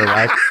for dear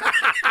life?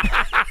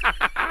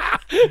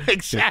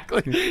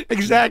 Exactly.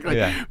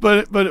 Yeah.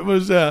 But it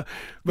was. You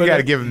got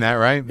to give him that,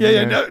 right?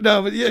 Yeah.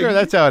 No, but yeah. Sure,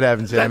 that's how it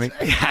happens, Sammy.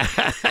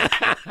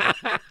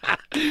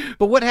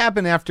 But what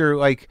happened after,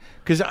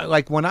 because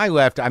when I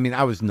left, I mean,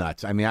 I was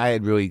nuts. I mean, I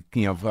had really,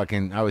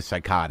 I was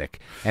psychotic,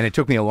 and it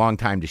took me a long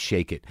time to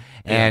shake it.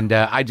 And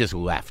I just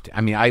left.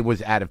 I mean, I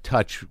was out of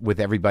touch with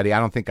everybody. I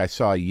don't think I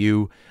saw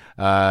you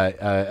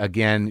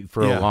again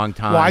for a long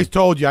time. Well, I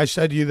told you. I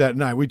said to you that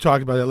night. We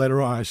talked about it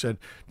later on. I said,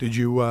 did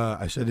you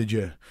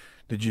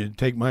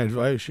take my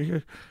advice? She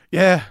goes,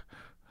 yeah.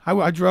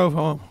 I drove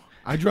home.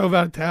 I drove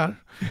out of town.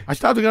 I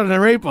stopped to go to the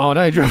rape ball, and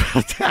I drove out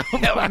of town.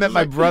 I met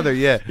my brother,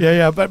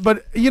 yeah. But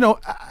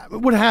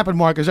what happened,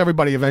 Mark, is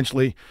everybody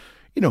eventually,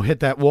 hit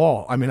that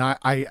wall. I mean, I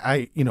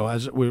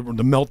as the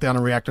meltdown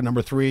in reactor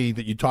number 3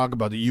 that you talk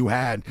about that you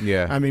had.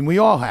 Yeah. I mean, we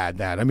all had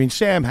that. I mean,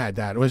 Sam had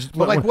that. It was,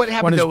 but like, what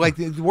happened though? Like,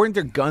 weren't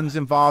there guns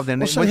involved?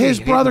 And so his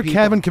brother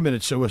Kevin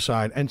committed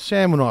suicide, and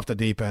Sam went off the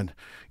deep end.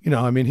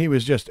 I mean, he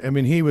was just. I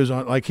mean, he was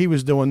on like he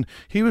was doing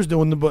the. He was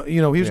going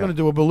to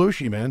do a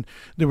Belushi, man.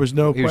 There was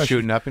no question. He was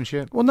shooting up and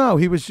shit. Well, no,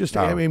 he was just.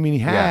 Oh. I mean, he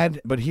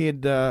had, but he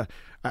had.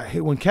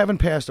 When Kevin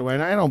passed away,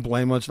 and I don't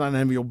blame him, it's not an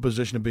enviable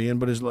position to be in,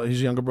 but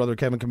his younger brother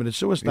Kevin committed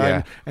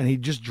suicide, and he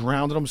just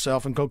drowned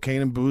himself in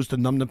cocaine and booze to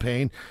numb the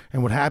pain.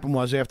 And what happened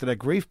was, after that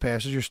grief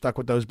passes, you're stuck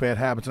with those bad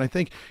habits. And I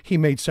think he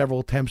made several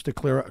attempts to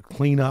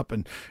clean up,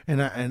 and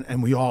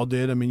we all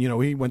did. I mean,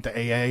 he went to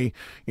AA,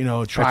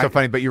 tried. That's so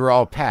funny, but you were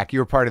all packed. You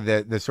were part of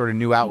the sort of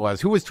New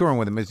Outlaws. Who was touring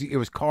with him? It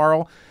was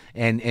Carl.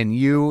 And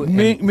you,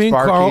 me and Sparky,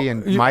 Carl,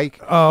 and Mike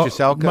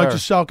Jaselka, Mike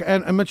Jaselka,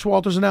 and Mitch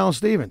Walters and Alan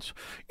Stevens.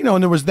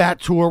 And there was that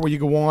tour where you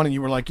go on and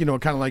you were like, kind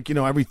of like,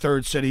 every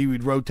third city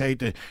we'd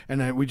rotate,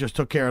 and we just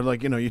took care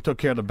of you took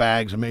care of the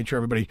bags and made sure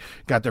everybody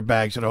got their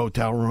bags at a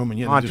hotel room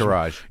and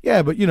entourage.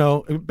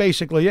 But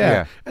basically,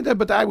 yeah. And then,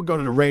 but I would go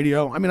to the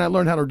radio. I mean, I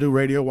learned how to do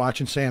radio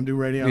watching Sam do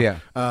radio. Yeah.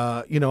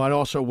 I'd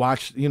also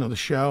watch the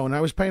show, and I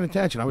was paying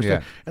attention. I was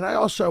there. And I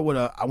also would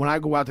when I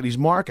go out to these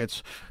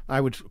markets, I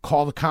would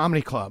call the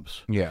comedy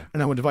clubs. Yeah.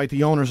 And I would invite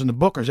the owners and the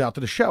bookers out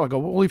to the show. I go,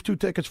 we'll leave 2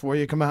 tickets for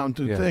you. Come out and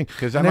do the thing.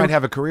 Because I might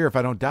have a career if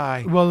I don't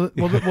die. Well,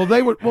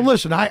 they were. Well,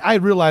 listen. I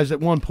realized at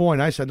one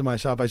point. I said to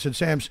myself, I said,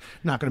 Sam's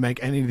not going to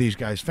make any of these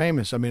guys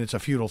famous. I mean, it's a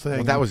futile thing.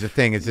 Well, that was the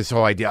thing. It's this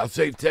whole idea. I'll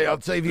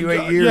save you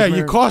 8 years. Yeah, man.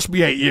 You cost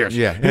me 8 years.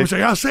 Yeah. He would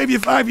say, I'll save you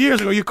 5 years.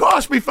 I go, you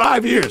cost me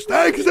 5 years.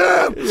 Thanks,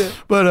 Sam.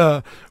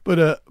 Yeah.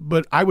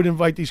 But I would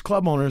invite these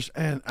club owners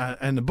and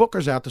the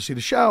bookers out to see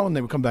the show, and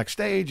they would come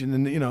backstage, and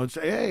then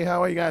say, hey,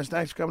 how are you guys?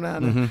 Thanks for coming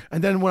out. Mm-hmm.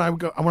 And then when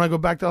I go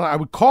back to, I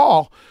would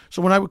call.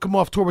 So when I would come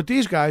off tour with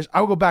these guys,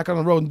 I would go back on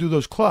the road and do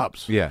those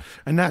clubs. Yeah.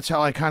 And that's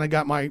how I kind of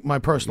got my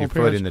personal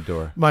foot in the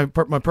door. My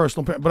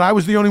personal, but I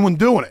was the only one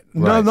doing it.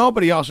 Right. No,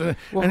 nobody else.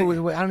 Well, I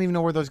don't even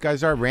know where those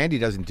guys are. Randy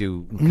doesn't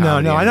do comedy. No.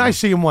 And I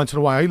see him once in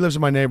a while. He lives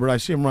in my neighborhood. I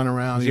see him running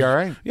around. Is he all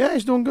right? Yeah,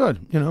 he's doing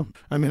good.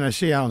 I mean, I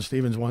see Alan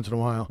Stevens once in a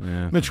while.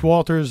 Yeah. Mitch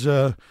Walters.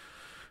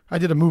 I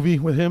did a movie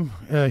with him.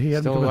 He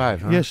still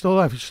alive, huh? Yeah, still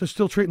alive. He's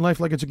still treating life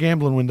like it's a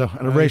gambling window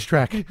at a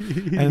racetrack.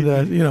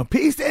 And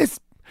pieces.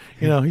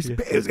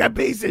 He's got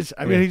pieces.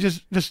 I mean, he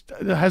just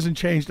hasn't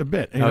changed a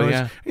bit.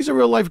 He's a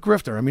real life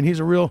grifter. I mean, he's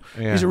a real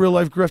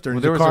life grifter.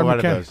 Well, there was a lot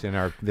of those in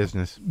our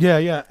business.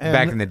 Yeah. And,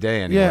 back in the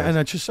day, anyways. Yeah, and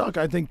Chiselka,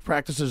 I think,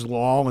 practices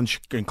law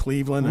in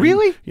Cleveland.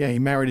 Really? Yeah, he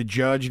married a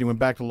judge and he went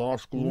back to law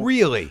school.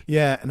 Really?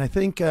 Yeah, and I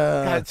think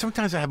God,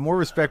 sometimes I have more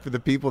respect for the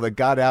people that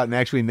got out and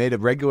actually made a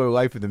regular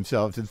life of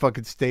themselves and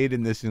fucking stayed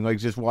in this and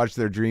just watched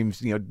their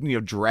dreams,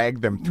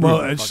 drag them through.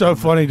 Well, it's so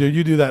funny, dude.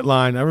 You do that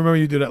line. I remember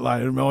you do that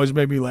line. It always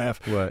made me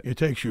laugh. What? It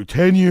takes you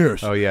 10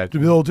 years. Oh, yeah. To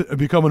be able to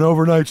become an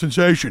overnight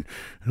sensation.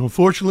 And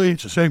unfortunately,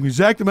 it's the same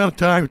exact amount of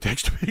time it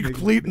takes to be a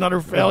complete and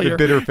utter failure. A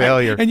bitter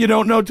failure. And you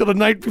don't know till the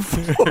night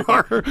before.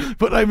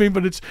 But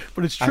it's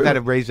true. I've got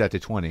to raise that to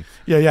 20.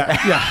 Yeah.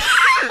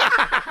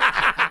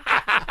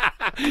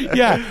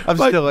 Yeah, I'm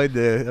still in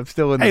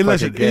the hey,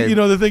 listen, game.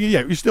 The thing,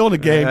 you're still in the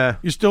game.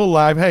 You're still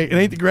alive. Hey, it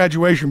ain't the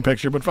graduation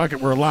picture, but fuck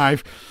it, we're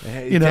alive.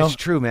 That's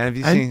true, man. Have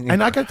you seen?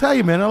 And I can tell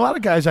you, man, a lot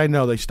of guys I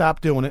know, they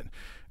stopped doing it.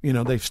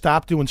 They've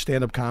stopped doing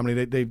stand-up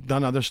comedy. They've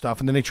done other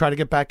stuff, and then they try to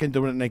get back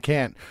into it, and they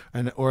can't,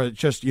 or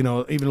just even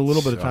a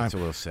little bit of time. It's a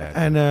little sad.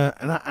 And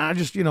I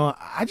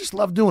just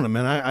love doing it,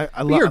 man.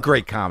 I love. You're a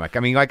great comic. I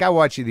mean, like I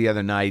watched you the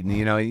other night, and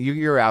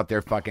you're out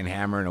there fucking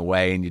hammering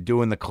away, and you're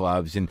doing the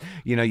clubs, and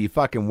you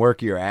fucking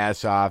work your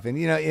ass off, and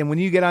and when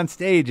you get on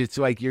stage, it's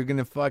like you're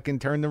gonna fucking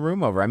turn the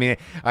room over. I mean,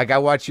 like I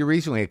watched you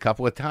recently a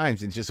couple of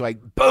times, and it's just like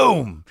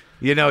boom.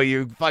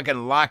 You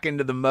fucking lock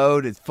into the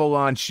mode. It's full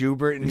on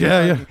Shubert. And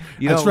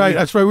That's right.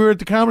 That's right. We were at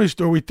the Comedy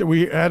Store.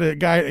 We had a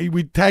guy.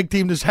 We tag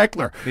teamed this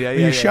heckler.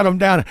 You shut him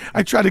down.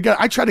 I tried to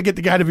get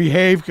the guy to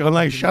behave.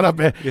 Like, shut up,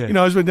 man.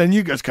 But then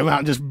you guys come out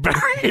and just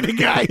bury the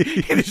guy.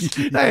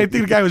 I think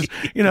the guy was,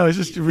 it's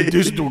just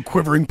reduced to a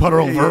quivering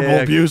puddle of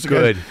verbal abuse.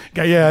 Good.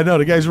 I know.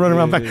 The guy's running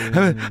around back.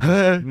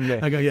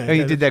 I go, yeah.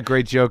 You did that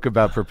great joke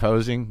about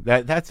proposing.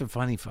 That's a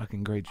funny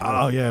fucking great joke.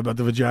 Oh yeah, about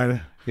the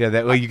vagina. Yeah,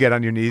 that way you get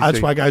on your knees.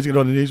 That's why guys get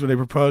on their knees when they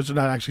propose. They're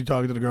not actually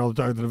talking to the girl,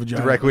 they're talking to the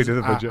vagina. Directly to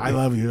the vagina. I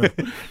love you.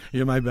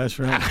 You're my best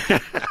friend.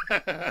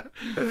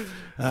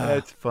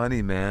 That's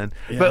funny, man.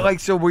 Yeah.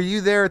 But so were you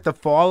there at the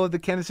fall of the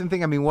Kinison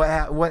thing? I mean,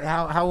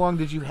 how long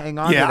did you hang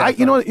on? Yeah, to that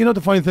you know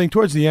the funny thing,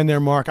 towards the end there,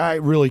 Mark, I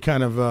really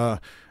kind of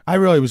I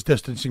really was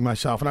distancing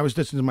myself, and I was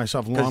distancing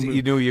myself long. Because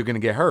you knew you were going to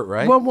get hurt,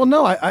 right? Well,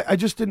 no, I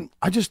just didn't.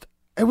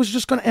 It was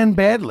just going to end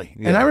badly.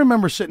 Yeah. And I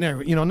remember sitting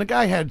there, and the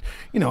guy had,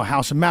 a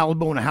house in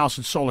Malibu and a house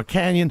in Solar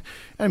Canyon.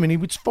 I mean, he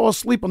would fall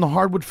asleep on the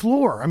hardwood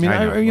floor. I mean,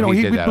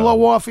 he'd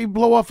blow off. He'd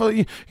blow off.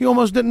 He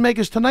almost didn't make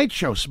his Tonight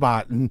Show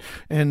spot. And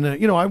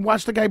I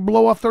watched the guy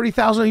blow off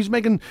 $30,000. He's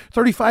making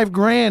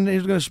 $35,000.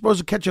 He's going to supposed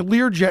to catch a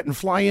Learjet and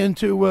fly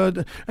into,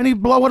 and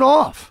he'd blow it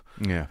off.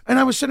 Yeah. And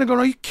I was sitting there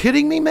going, "Are you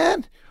kidding me,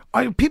 man?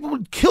 people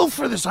would kill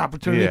for this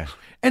opportunity. Yeah.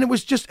 And it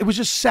was just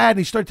sad. And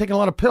he started taking a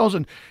lot of pills,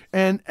 and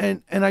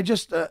I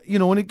just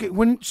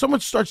when someone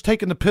starts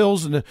taking the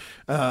pills, and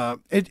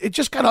it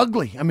just got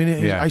ugly. I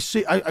mean, I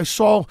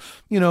saw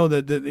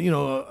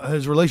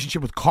his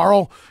relationship with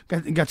Carl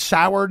got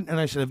soured, and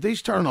I said, if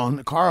these turn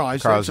on Carl,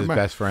 Carl's his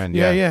best friend.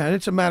 Yeah, and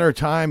it's a matter of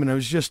time. And it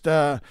was just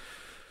I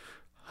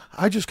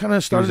just kind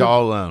of started. He was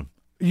all alone.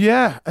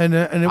 Yeah, and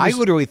it was, I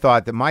literally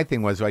thought that my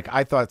thing was like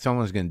I thought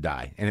someone was going to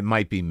die, and it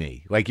might be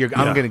me. Like I'm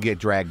going to get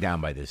dragged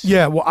down by this.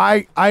 Yeah, well,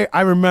 I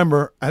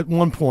remember at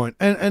one point,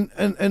 and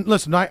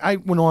listen, I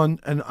went on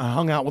and I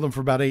hung out with him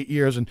for about 8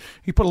 years, and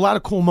he put a lot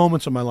of cool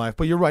moments in my life.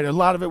 But you're right, a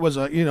lot of it was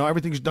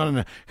everything's done in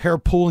a hair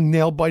pulling,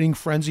 nail biting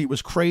frenzy. It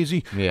was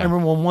crazy. Yeah. I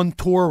remember on one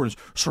tour was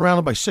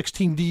surrounded by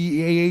 16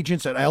 DEA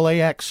agents at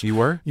LAX. You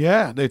were?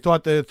 Yeah, they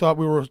thought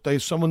we were.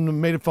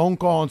 Someone made a phone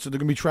call and said they're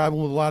going to be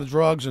traveling with a lot of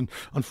drugs, and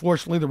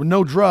unfortunately there were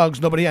no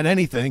drugs. Nobody had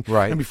anything.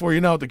 Right. And before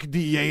you know it, the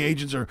DEA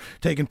agents are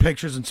taking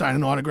pictures and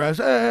signing autographs.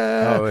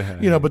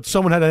 But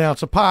someone had an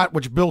ounce of pot,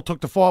 which Bill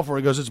took the fall for.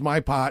 He goes, it's my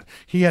pot.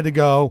 He had to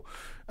go.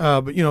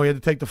 But he had to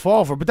take the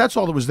fall for it. But that's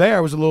all that was there.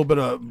 It was a little bit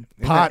of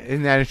pot.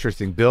 Isn't that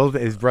interesting? Bill,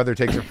 his brother,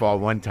 takes a fall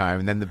one time,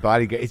 and then the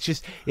bodyguard.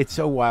 It's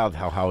so wild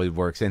how Hollywood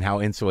works and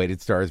how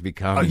insulated stars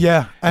become.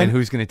 And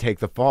who's going to take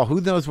the fall? Who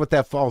knows what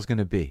that fall is going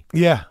to be?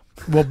 Yeah.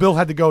 Well, Bill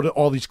had to go to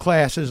all these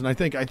classes, and I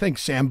think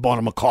Sam bought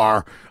him a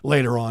car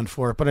later on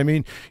for it. But I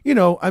mean,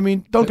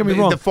 don't get me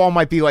wrong. The fall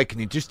might be like, can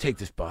you just take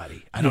this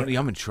body? I'm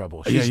in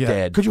trouble. She's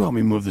dead. Could you help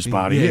me move this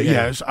body?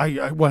 Yes.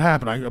 What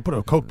happened? I put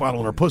a Coke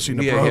bottle in her pussy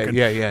and it broke.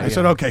 I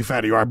said, okay,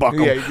 fatty, you are buckle.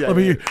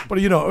 But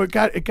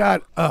it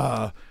got.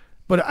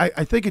 But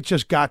I think it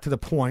just got to the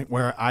point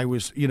where I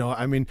was,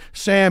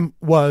 Sam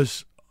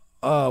was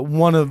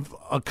one of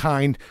a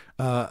kind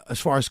as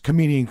far as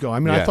comedians go. I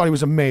mean, I thought he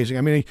was amazing.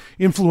 I mean,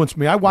 he influenced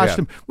me. I watched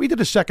him. We did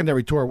a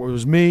secondary tour where it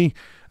was me,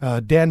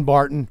 Dan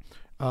Barton,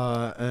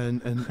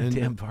 and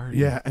Dan Barton.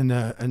 Yeah,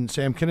 and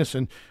Sam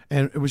Kinison,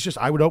 and it was just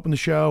I would open the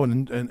show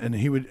and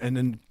he would, and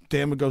then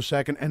Dan would go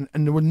second, and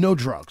there were no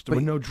drugs. There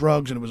were no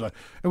drugs, and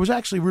it was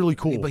actually really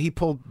cool. But he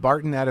pulled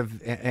Barton out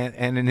of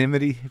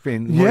anonymity.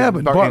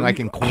 But Barton, like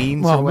in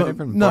Queens or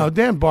whatever. No,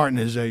 Dan Barton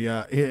is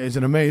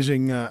an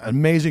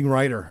amazing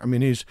writer. I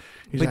mean, he's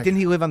but didn't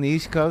he live on the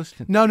East Coast?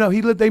 No,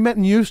 they met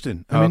in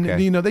Houston. I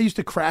mean, they used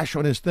to crash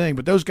on his thing,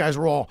 but those guys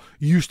were all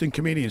Houston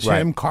comedians. Right.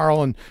 Him,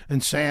 Carl,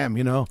 and Sam.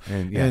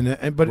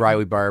 But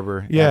Riley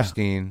Barber,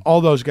 Epstein,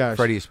 all those guys.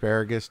 Freddie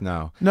Asparagus,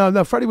 no,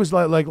 Freddie was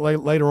like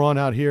later on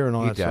out here and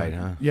all that. He died,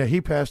 stuff. huh? Yeah,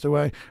 he passed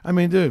away. I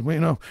mean, dude, we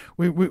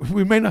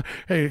may not.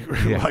 Hey,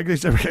 like they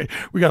said,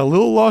 we got a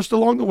little lost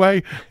along the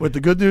way, but the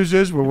good news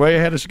is we're way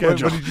ahead of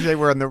schedule. What did you say?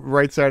 We're on the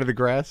right side of the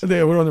grass.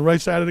 Yeah, we're on the right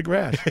side of the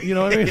grass. You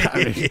know what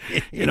I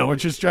mean? We're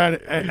just trying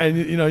to,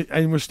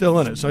 and we're still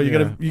in it. So you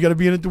gotta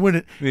be in it to win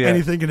it. Yeah.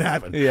 Anything can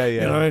happen. Yeah.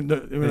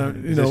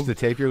 Is this the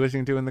tape you're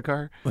listening to in the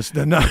car?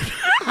 Listen, no.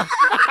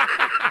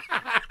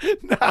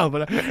 No,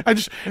 but I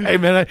just, hey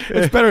man,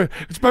 it's better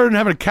than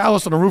having a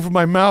callus on the roof of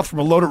my mouth from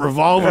a loaded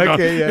revolver.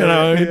 Okay,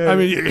 I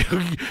mean, you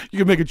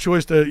can make a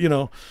choice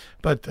to,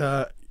 but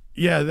that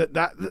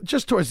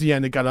just towards the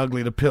end it got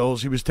ugly. The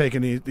pills, he was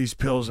taking these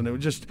pills, and it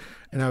was just,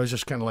 and I was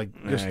just kind of like,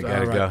 I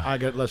gotta go. I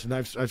got listen.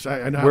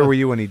 I know Where were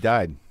you when he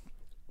died?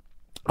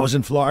 I was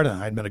in Florida.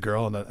 I'd met a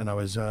girl, and I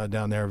was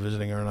down there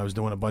visiting her, and I was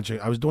doing a bunch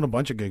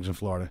of gigs in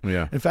Florida.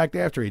 Yeah. In fact,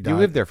 after he died, you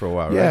lived there for a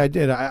while, right? Yeah, I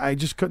did. I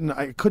just couldn't.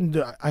 I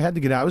had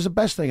to get out. It was the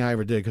best thing I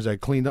ever did because I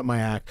cleaned up my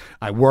act.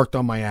 I worked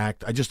on my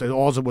act.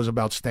 All it was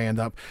about stand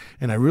up,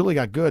 and I really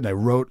got good. And I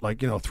wrote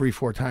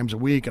 3-4 times a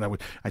week, and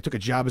I took a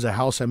job as a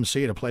house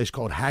MC at a place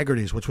called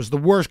Haggerty's, which was the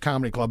worst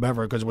comedy club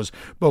ever because it was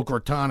Boca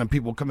Raton, and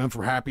people would come in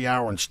for happy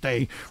hour and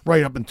stay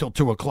right up until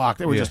 2:00.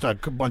 They were just a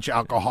bunch of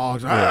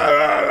alcoholics.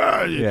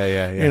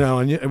 Yeah.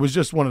 And it was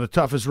just one of the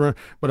toughest rooms.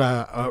 But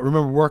I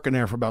remember working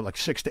there for about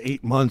 6 to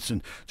 8 months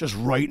and just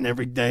writing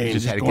every day. You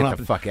just had to get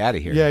the fuck out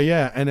of here.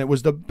 Yeah. And it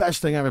was the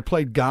best thing I ever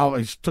played golf.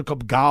 I took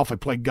up golf. I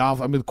played golf.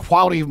 I mean, the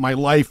quality of my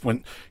life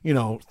went,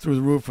 through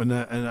the roof. And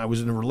I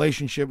was in a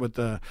relationship with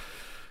this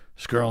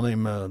girl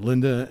named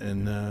Linda.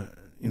 And,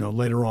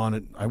 later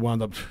on, I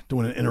wound up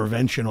doing an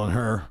intervention on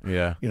her.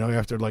 Yeah.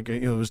 After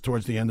it was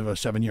towards the end of a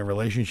 7-year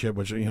relationship,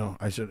 which,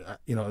 I said,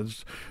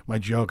 it's my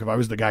joke. If I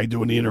was the guy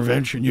doing the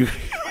intervention, you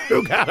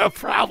got a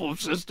problem,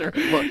 sister.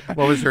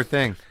 What was her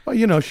thing? Well,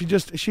 she was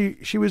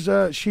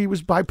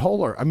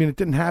bipolar. I mean, it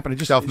didn't happen. It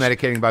just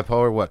self-medicating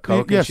bipolar. What,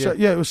 coke? Yes, and shit?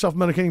 Yeah, it was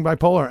self-medicating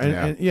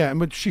bipolar,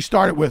 but she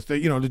started with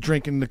the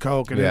drinking the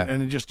coke, and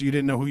it just you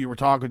didn't know who you were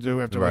talking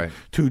to after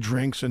 2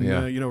 drinks, and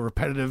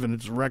repetitive, and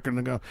it's a record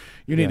and go.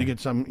 You need to get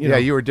some.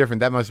 You were different.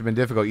 That must have been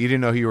difficult. You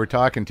didn't know who you were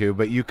talking to,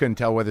 but you couldn't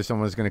tell whether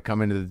someone was going to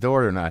come into the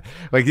door or not.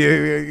 Like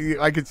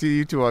I could see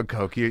you two on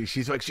coke.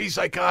 She's like, she's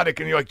psychotic,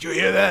 and you're like, do you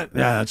hear that?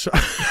 Yeah, that's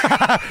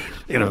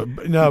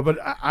no, but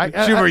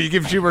Shubert, you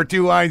give Shubert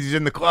 2 lines. He's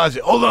in the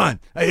closet. Hold on,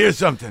 I hear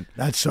something.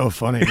 That's so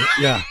funny.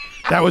 Yeah.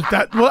 That was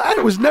that. Well,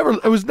 it was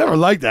never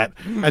like that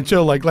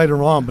until like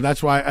later on. But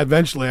that's why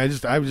eventually I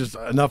was just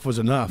enough was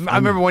enough. I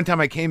remember one time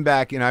I came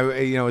back, and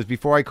it was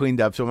before I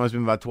cleaned up, so it must have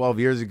been about 12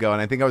 years ago.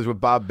 And I think I was with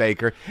Bob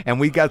Baker, and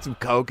we got some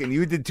Coke, and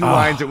you did 2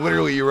 lines, and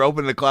literally you were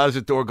opening the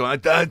closet door, going,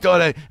 I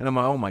thought I, and I'm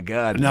like, oh my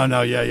god.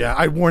 No, yeah.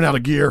 I'd worn out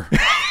of gear.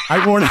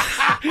 I'd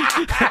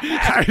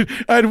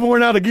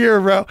worn out of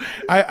gear, bro.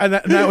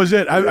 That was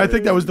it. I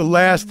think that was the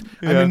last.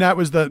 Yeah. I mean, that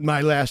was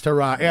my last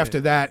hurrah. After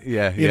that,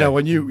 you know,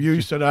 when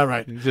you said, "All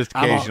right," just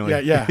occasionally,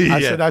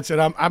 I said,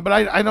 but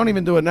I don't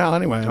even do it now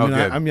anyway.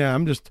 I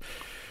mean,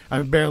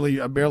 I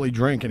barely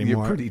drink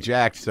anymore. You're pretty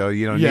jacked, so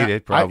you don't need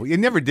it. Probably you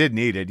never did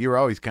need it. You were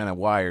always kind of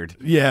wired.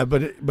 Yeah,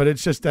 but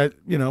it's just that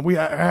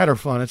I had our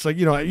fun. It's like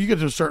you get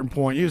to a certain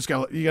point, you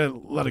gotta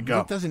let it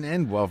go. It doesn't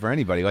end well for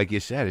anybody, like you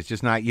said. It's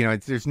just not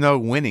there's no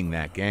winning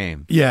that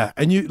game. Yeah,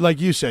 and like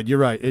you said, you're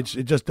right. It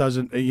just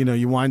doesn't.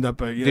 You wind up.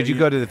 Did you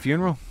go to the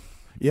funeral?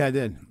 Yeah, I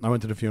did. I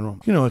went to the funeral.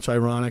 It's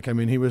ironic. I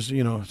mean, he was,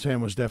 Sam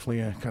was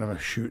definitely a kind of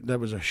that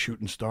was a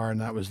shooting star, and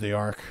that was the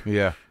arc.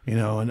 Yeah.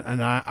 And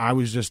I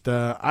was just,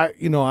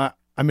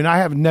 I mean, I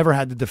have never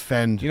had to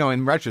defend.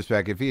 In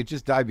retrospect, if he had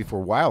just died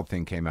before Wild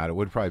Thing came out, it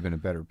would have probably been a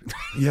better.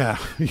 Yeah.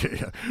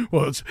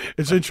 Well,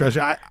 it's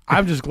interesting.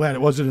 I'm just glad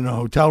it wasn't in a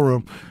hotel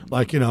room,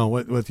 like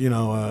with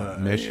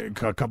Mish?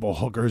 a couple of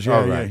hookers.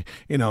 Yeah, right.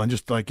 And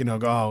just like go,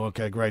 oh,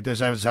 okay, great.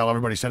 This is how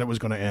everybody said it was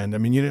going to end. I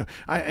mean,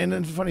 and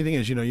then the funny thing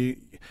is, you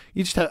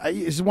just have.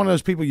 It's one of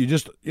those people. You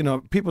just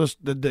people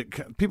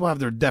have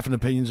their definite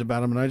opinions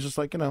about him, and I just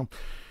like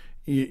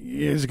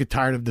you just get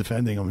tired of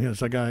defending him.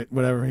 It's like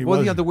whatever he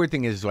was. Well, the weird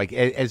thing is, like,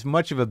 as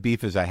much of a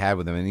beef as I had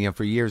with him, and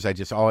for years,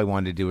 all I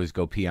wanted to do was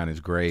go pee on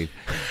his grave,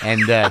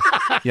 and and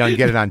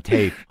get it on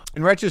tape.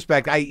 In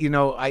retrospect,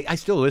 I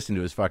still listen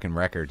to his fucking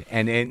record,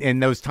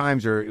 and those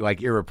times are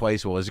like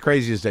irreplaceable. As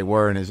crazy as they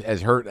were, and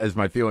as hurt as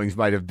my feelings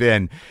might have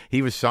been,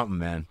 he was something,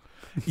 man.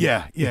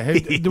 Yeah.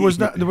 There was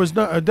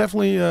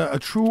definitely a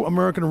true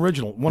American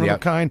original, one of a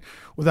kind,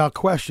 without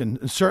question.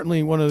 And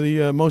certainly one of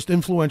the most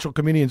influential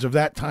comedians of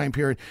that time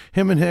period.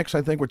 Him and Hicks,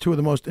 I think, were two of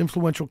the most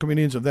influential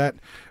comedians of that.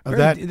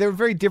 They're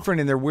very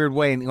different in their weird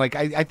way, and like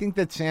I think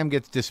that Sam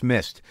gets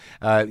dismissed,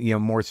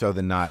 more so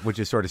than not, which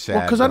is sort of sad.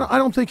 Well, because I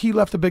don't think he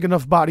left a big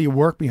enough body of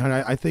work behind.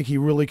 I think he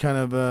really kind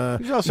of.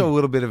 He's also a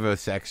little bit of a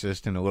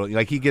sexist and a little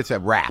like he gets a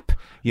rap.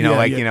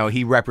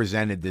 He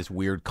represented this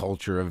weird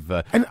culture of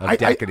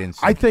decadence.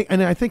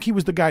 I think he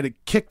was the guy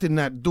that kicked in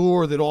that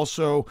door, that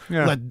also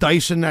let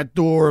dice in that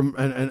door,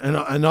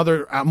 and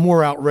other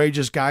more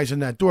outrageous guys in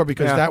that door,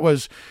 because that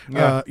was,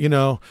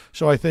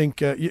 So I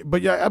think,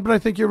 but I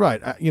think you're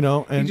right.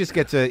 And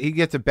he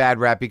gets a bad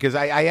rap because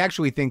I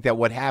actually think that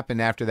what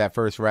happened after that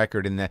first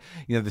record and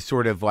the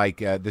sort of like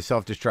the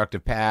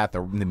self-destructive path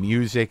or the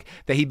music,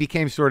 that he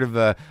became sort of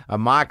a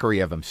mockery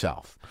of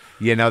himself.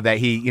 That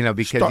he,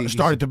 because he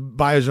started to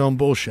buy his own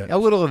bullshit. A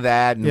little of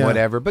that and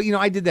whatever. But,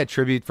 I did that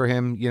tribute for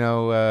him,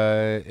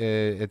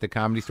 at the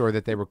Comedy Store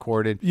that they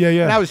recorded. Yeah.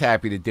 And I was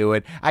happy to do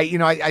it.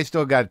 I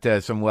still got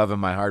some love in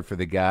my heart for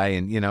the guy.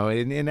 And,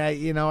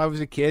 I was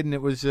a kid, and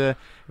it was a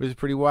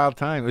pretty wild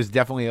time. It was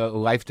definitely a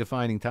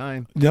life-defining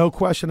time. No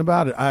question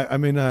about it. I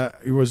mean,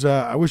 it was,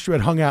 I wish you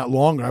had hung out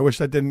longer. I wish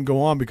that didn't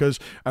go on, because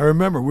I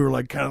remember we were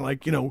like, kind of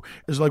like, it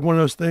was like one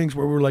of those things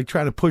where we were like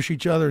trying to push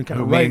each other and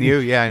kind of write. Me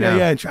and you, I know.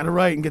 Yeah, and trying to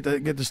write and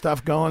get the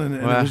stuff going, and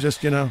it was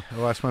just, I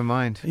lost my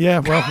mind. Yeah,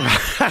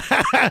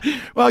 well,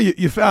 well,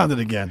 you found it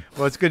again.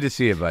 Well, it's good to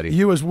see you, buddy.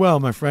 You as well,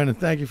 my friend, and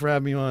thank you for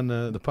having me on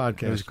the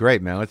podcast. It was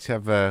great, man. Let's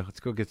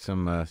go get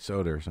some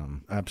soda or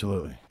something.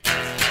 Absolutely.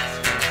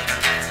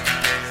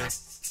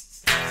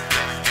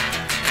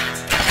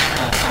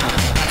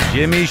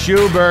 Jimmy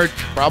Shubert,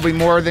 probably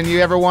more than you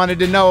ever wanted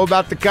to know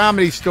about the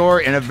Comedy Store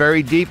in a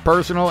very deep,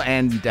 personal,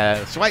 and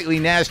slightly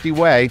nasty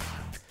way.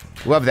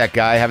 Love that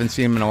guy. Haven't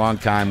seen him in a long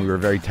time. We were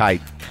very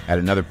tight at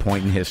another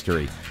point in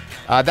history.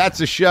 That's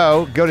the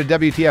show. Go to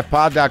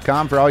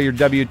WTFpod.com for all your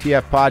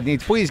WTF pod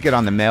needs. Please get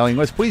on the mailing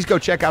list. Please go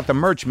check out the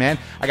merch, man.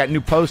 I got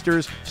new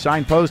posters,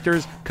 signed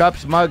posters,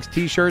 cups, mugs,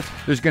 T-shirts.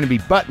 There's going to be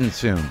buttons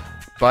soon.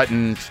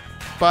 Buttons.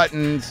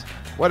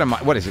 What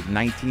is it,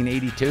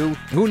 1982?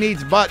 Who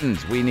needs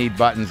buttons? We need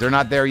buttons. They're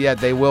not there yet.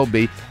 They will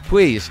be.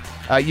 Please,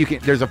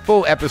 there's a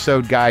full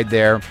episode guide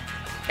there.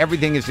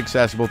 Everything is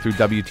accessible through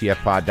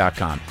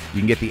WTFpod.com. You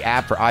can get the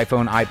app for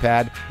iPhone,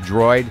 iPad,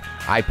 Droid,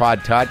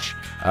 iPod Touch.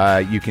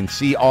 You can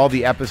see all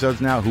the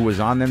episodes now, who was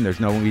on them. There's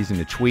no reason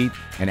to tweet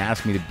and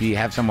ask me to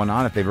have someone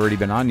on. If they've already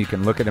been on, you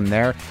can look at them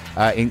there.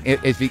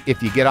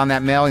 If you get on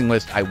that mailing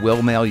list, I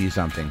will mail you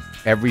something.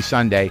 Every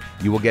Sunday,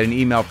 you will get an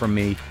email from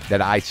me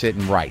that I sit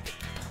and write.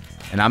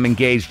 And I'm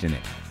engaged in it.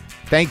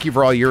 Thank you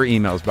for all your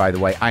emails, by the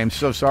way. I am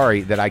so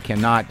sorry that I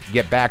cannot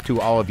get back to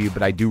all of you,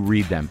 but I do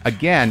read them.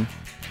 Again,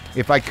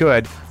 if I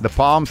could, the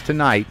Palms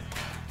tonight,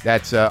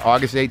 that's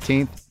August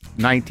 18th,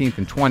 19th,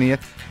 and 20th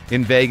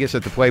in Vegas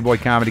at the Playboy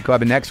Comedy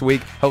Club. And next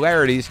week,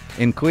 Hilarities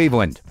in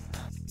Cleveland.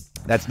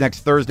 That's next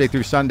Thursday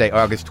through Sunday,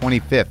 August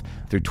 25th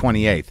through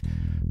 28th.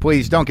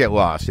 Please don't get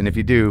lost, and if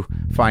you do,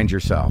 find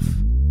yourself.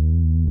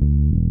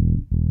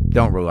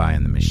 Don't rely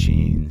on the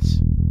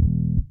machines.